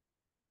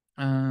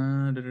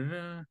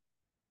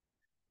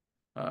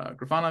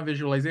 Grafana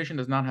visualization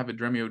does not have a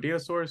Dremio data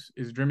source.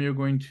 Is Dremio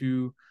going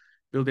to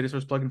build data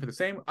source plugin for the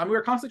same?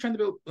 We're constantly trying to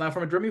build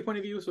from a Dremio point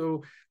of view, so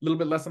a little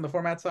bit less on the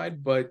format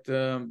side, but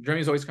Dremio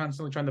is always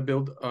constantly trying to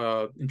build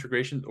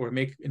integrations or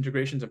make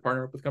integrations and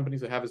partner up with companies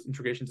that have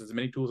integrations as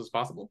many tools as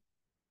possible.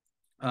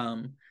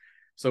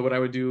 So what I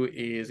would do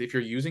is, if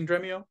you're using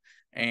Dremio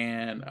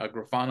and a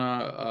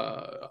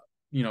Grafana,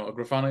 a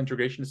Grafana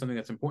integration is something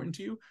that's important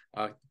to you,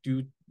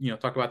 do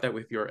talk about that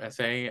with your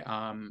SA,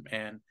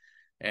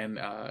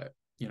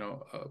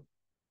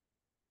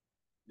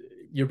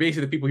 you're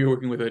basically the people you're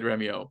working with at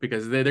Dremio,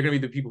 because they're going to be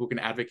the people who can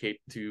advocate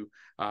to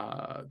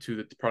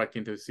the product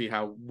team to see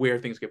where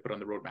things get put on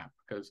the roadmap,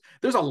 because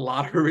there's a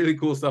lot of really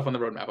cool stuff on the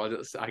roadmap.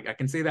 I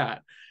can say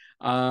that.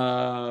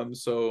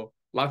 So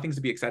a lot of things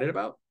to be excited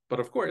about, but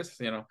of course,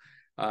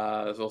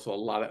 there's also a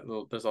lot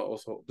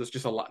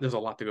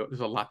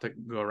to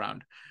go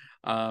around.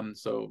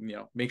 So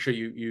make sure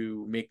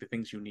you make the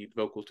things you need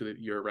vocal to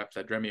your reps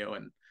at Dremio,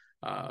 and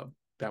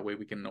that way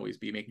we can always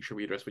be making sure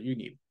we address what you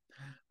need.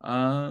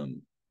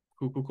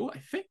 Cool. I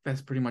think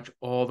that's pretty much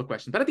all the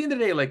questions. But at the end of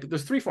the day, like,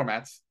 there's 3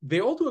 formats.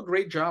 They all do a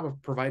great job of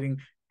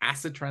providing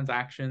ACID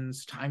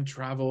transactions, time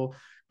travel,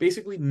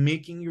 basically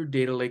making your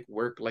data lake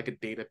work like a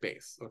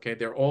database. Okay,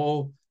 they're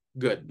all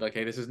good.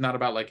 Okay, this is not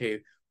about like, hey,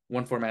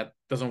 one format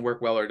doesn't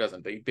work well or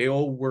doesn't. They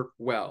all work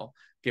well.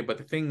 Okay, but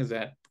the thing is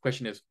that the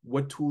question is,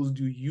 what tools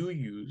do you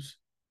use,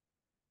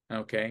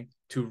 okay,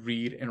 to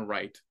read and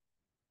write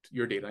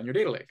your data on your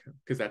data lake?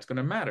 Because that's going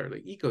to matter, the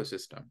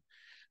ecosystem.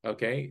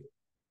 Okay.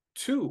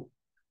 2,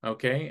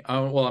 okay.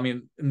 Well, I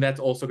mean, and that's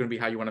also going to be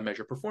how you want to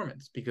measure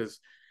performance, because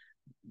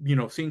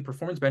seeing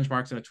performance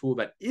benchmarks in a tool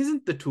that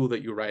isn't the tool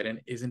that you write in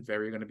isn't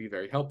going to be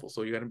very helpful.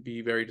 So you got to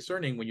be very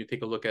discerning when you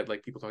take a look at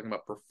like people talking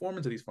about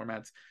performance of these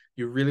formats.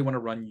 You really want to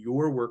run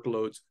your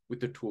workloads with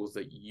the tools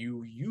that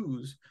you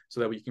use, so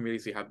that you can really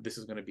see how this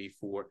is going to be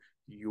for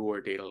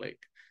your data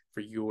lake,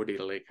 for your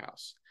data lake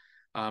house.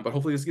 But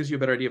hopefully this gives you a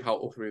better idea of how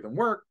all 3 of them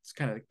work. It's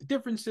kind of like the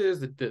differences,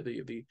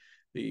 the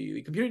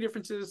computer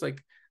differences,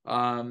 like,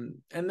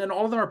 and then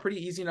all of them are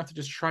pretty easy enough to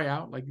just try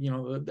out. Like,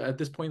 at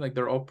this point, like,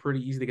 they're all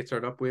pretty easy to get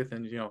started up with,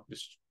 and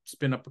just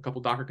spin up a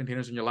couple Docker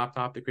containers on your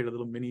laptop. They create a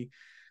little mini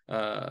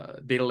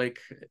data lake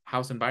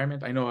house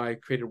environment. I know I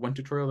created one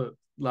tutorial that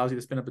allows you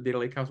to spin up a data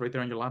lake house right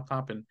there on your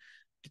laptop and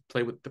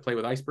play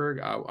with Iceberg.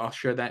 I'll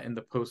share that in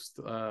the post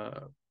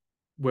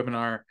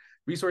webinar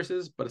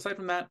resources. But aside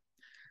from that,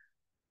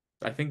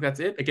 I think that's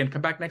it. Again,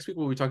 come back next week.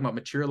 We'll be talking about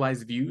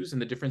materialized views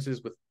and the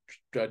differences with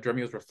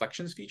Dremio's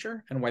reflections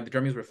feature, and why the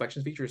Dremio's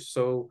reflections feature is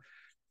so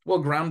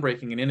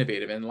groundbreaking and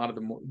innovative. And a lot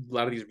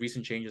of these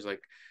recent changes,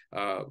 like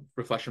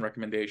reflection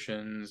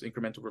recommendations,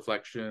 incremental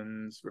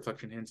reflections,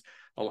 reflection hints,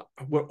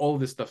 what all of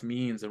this stuff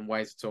means, and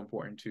why it's so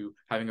important to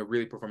having a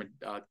really performant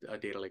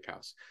data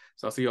lakehouse.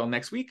 So I'll see you all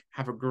next week.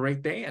 Have a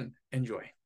great day and enjoy.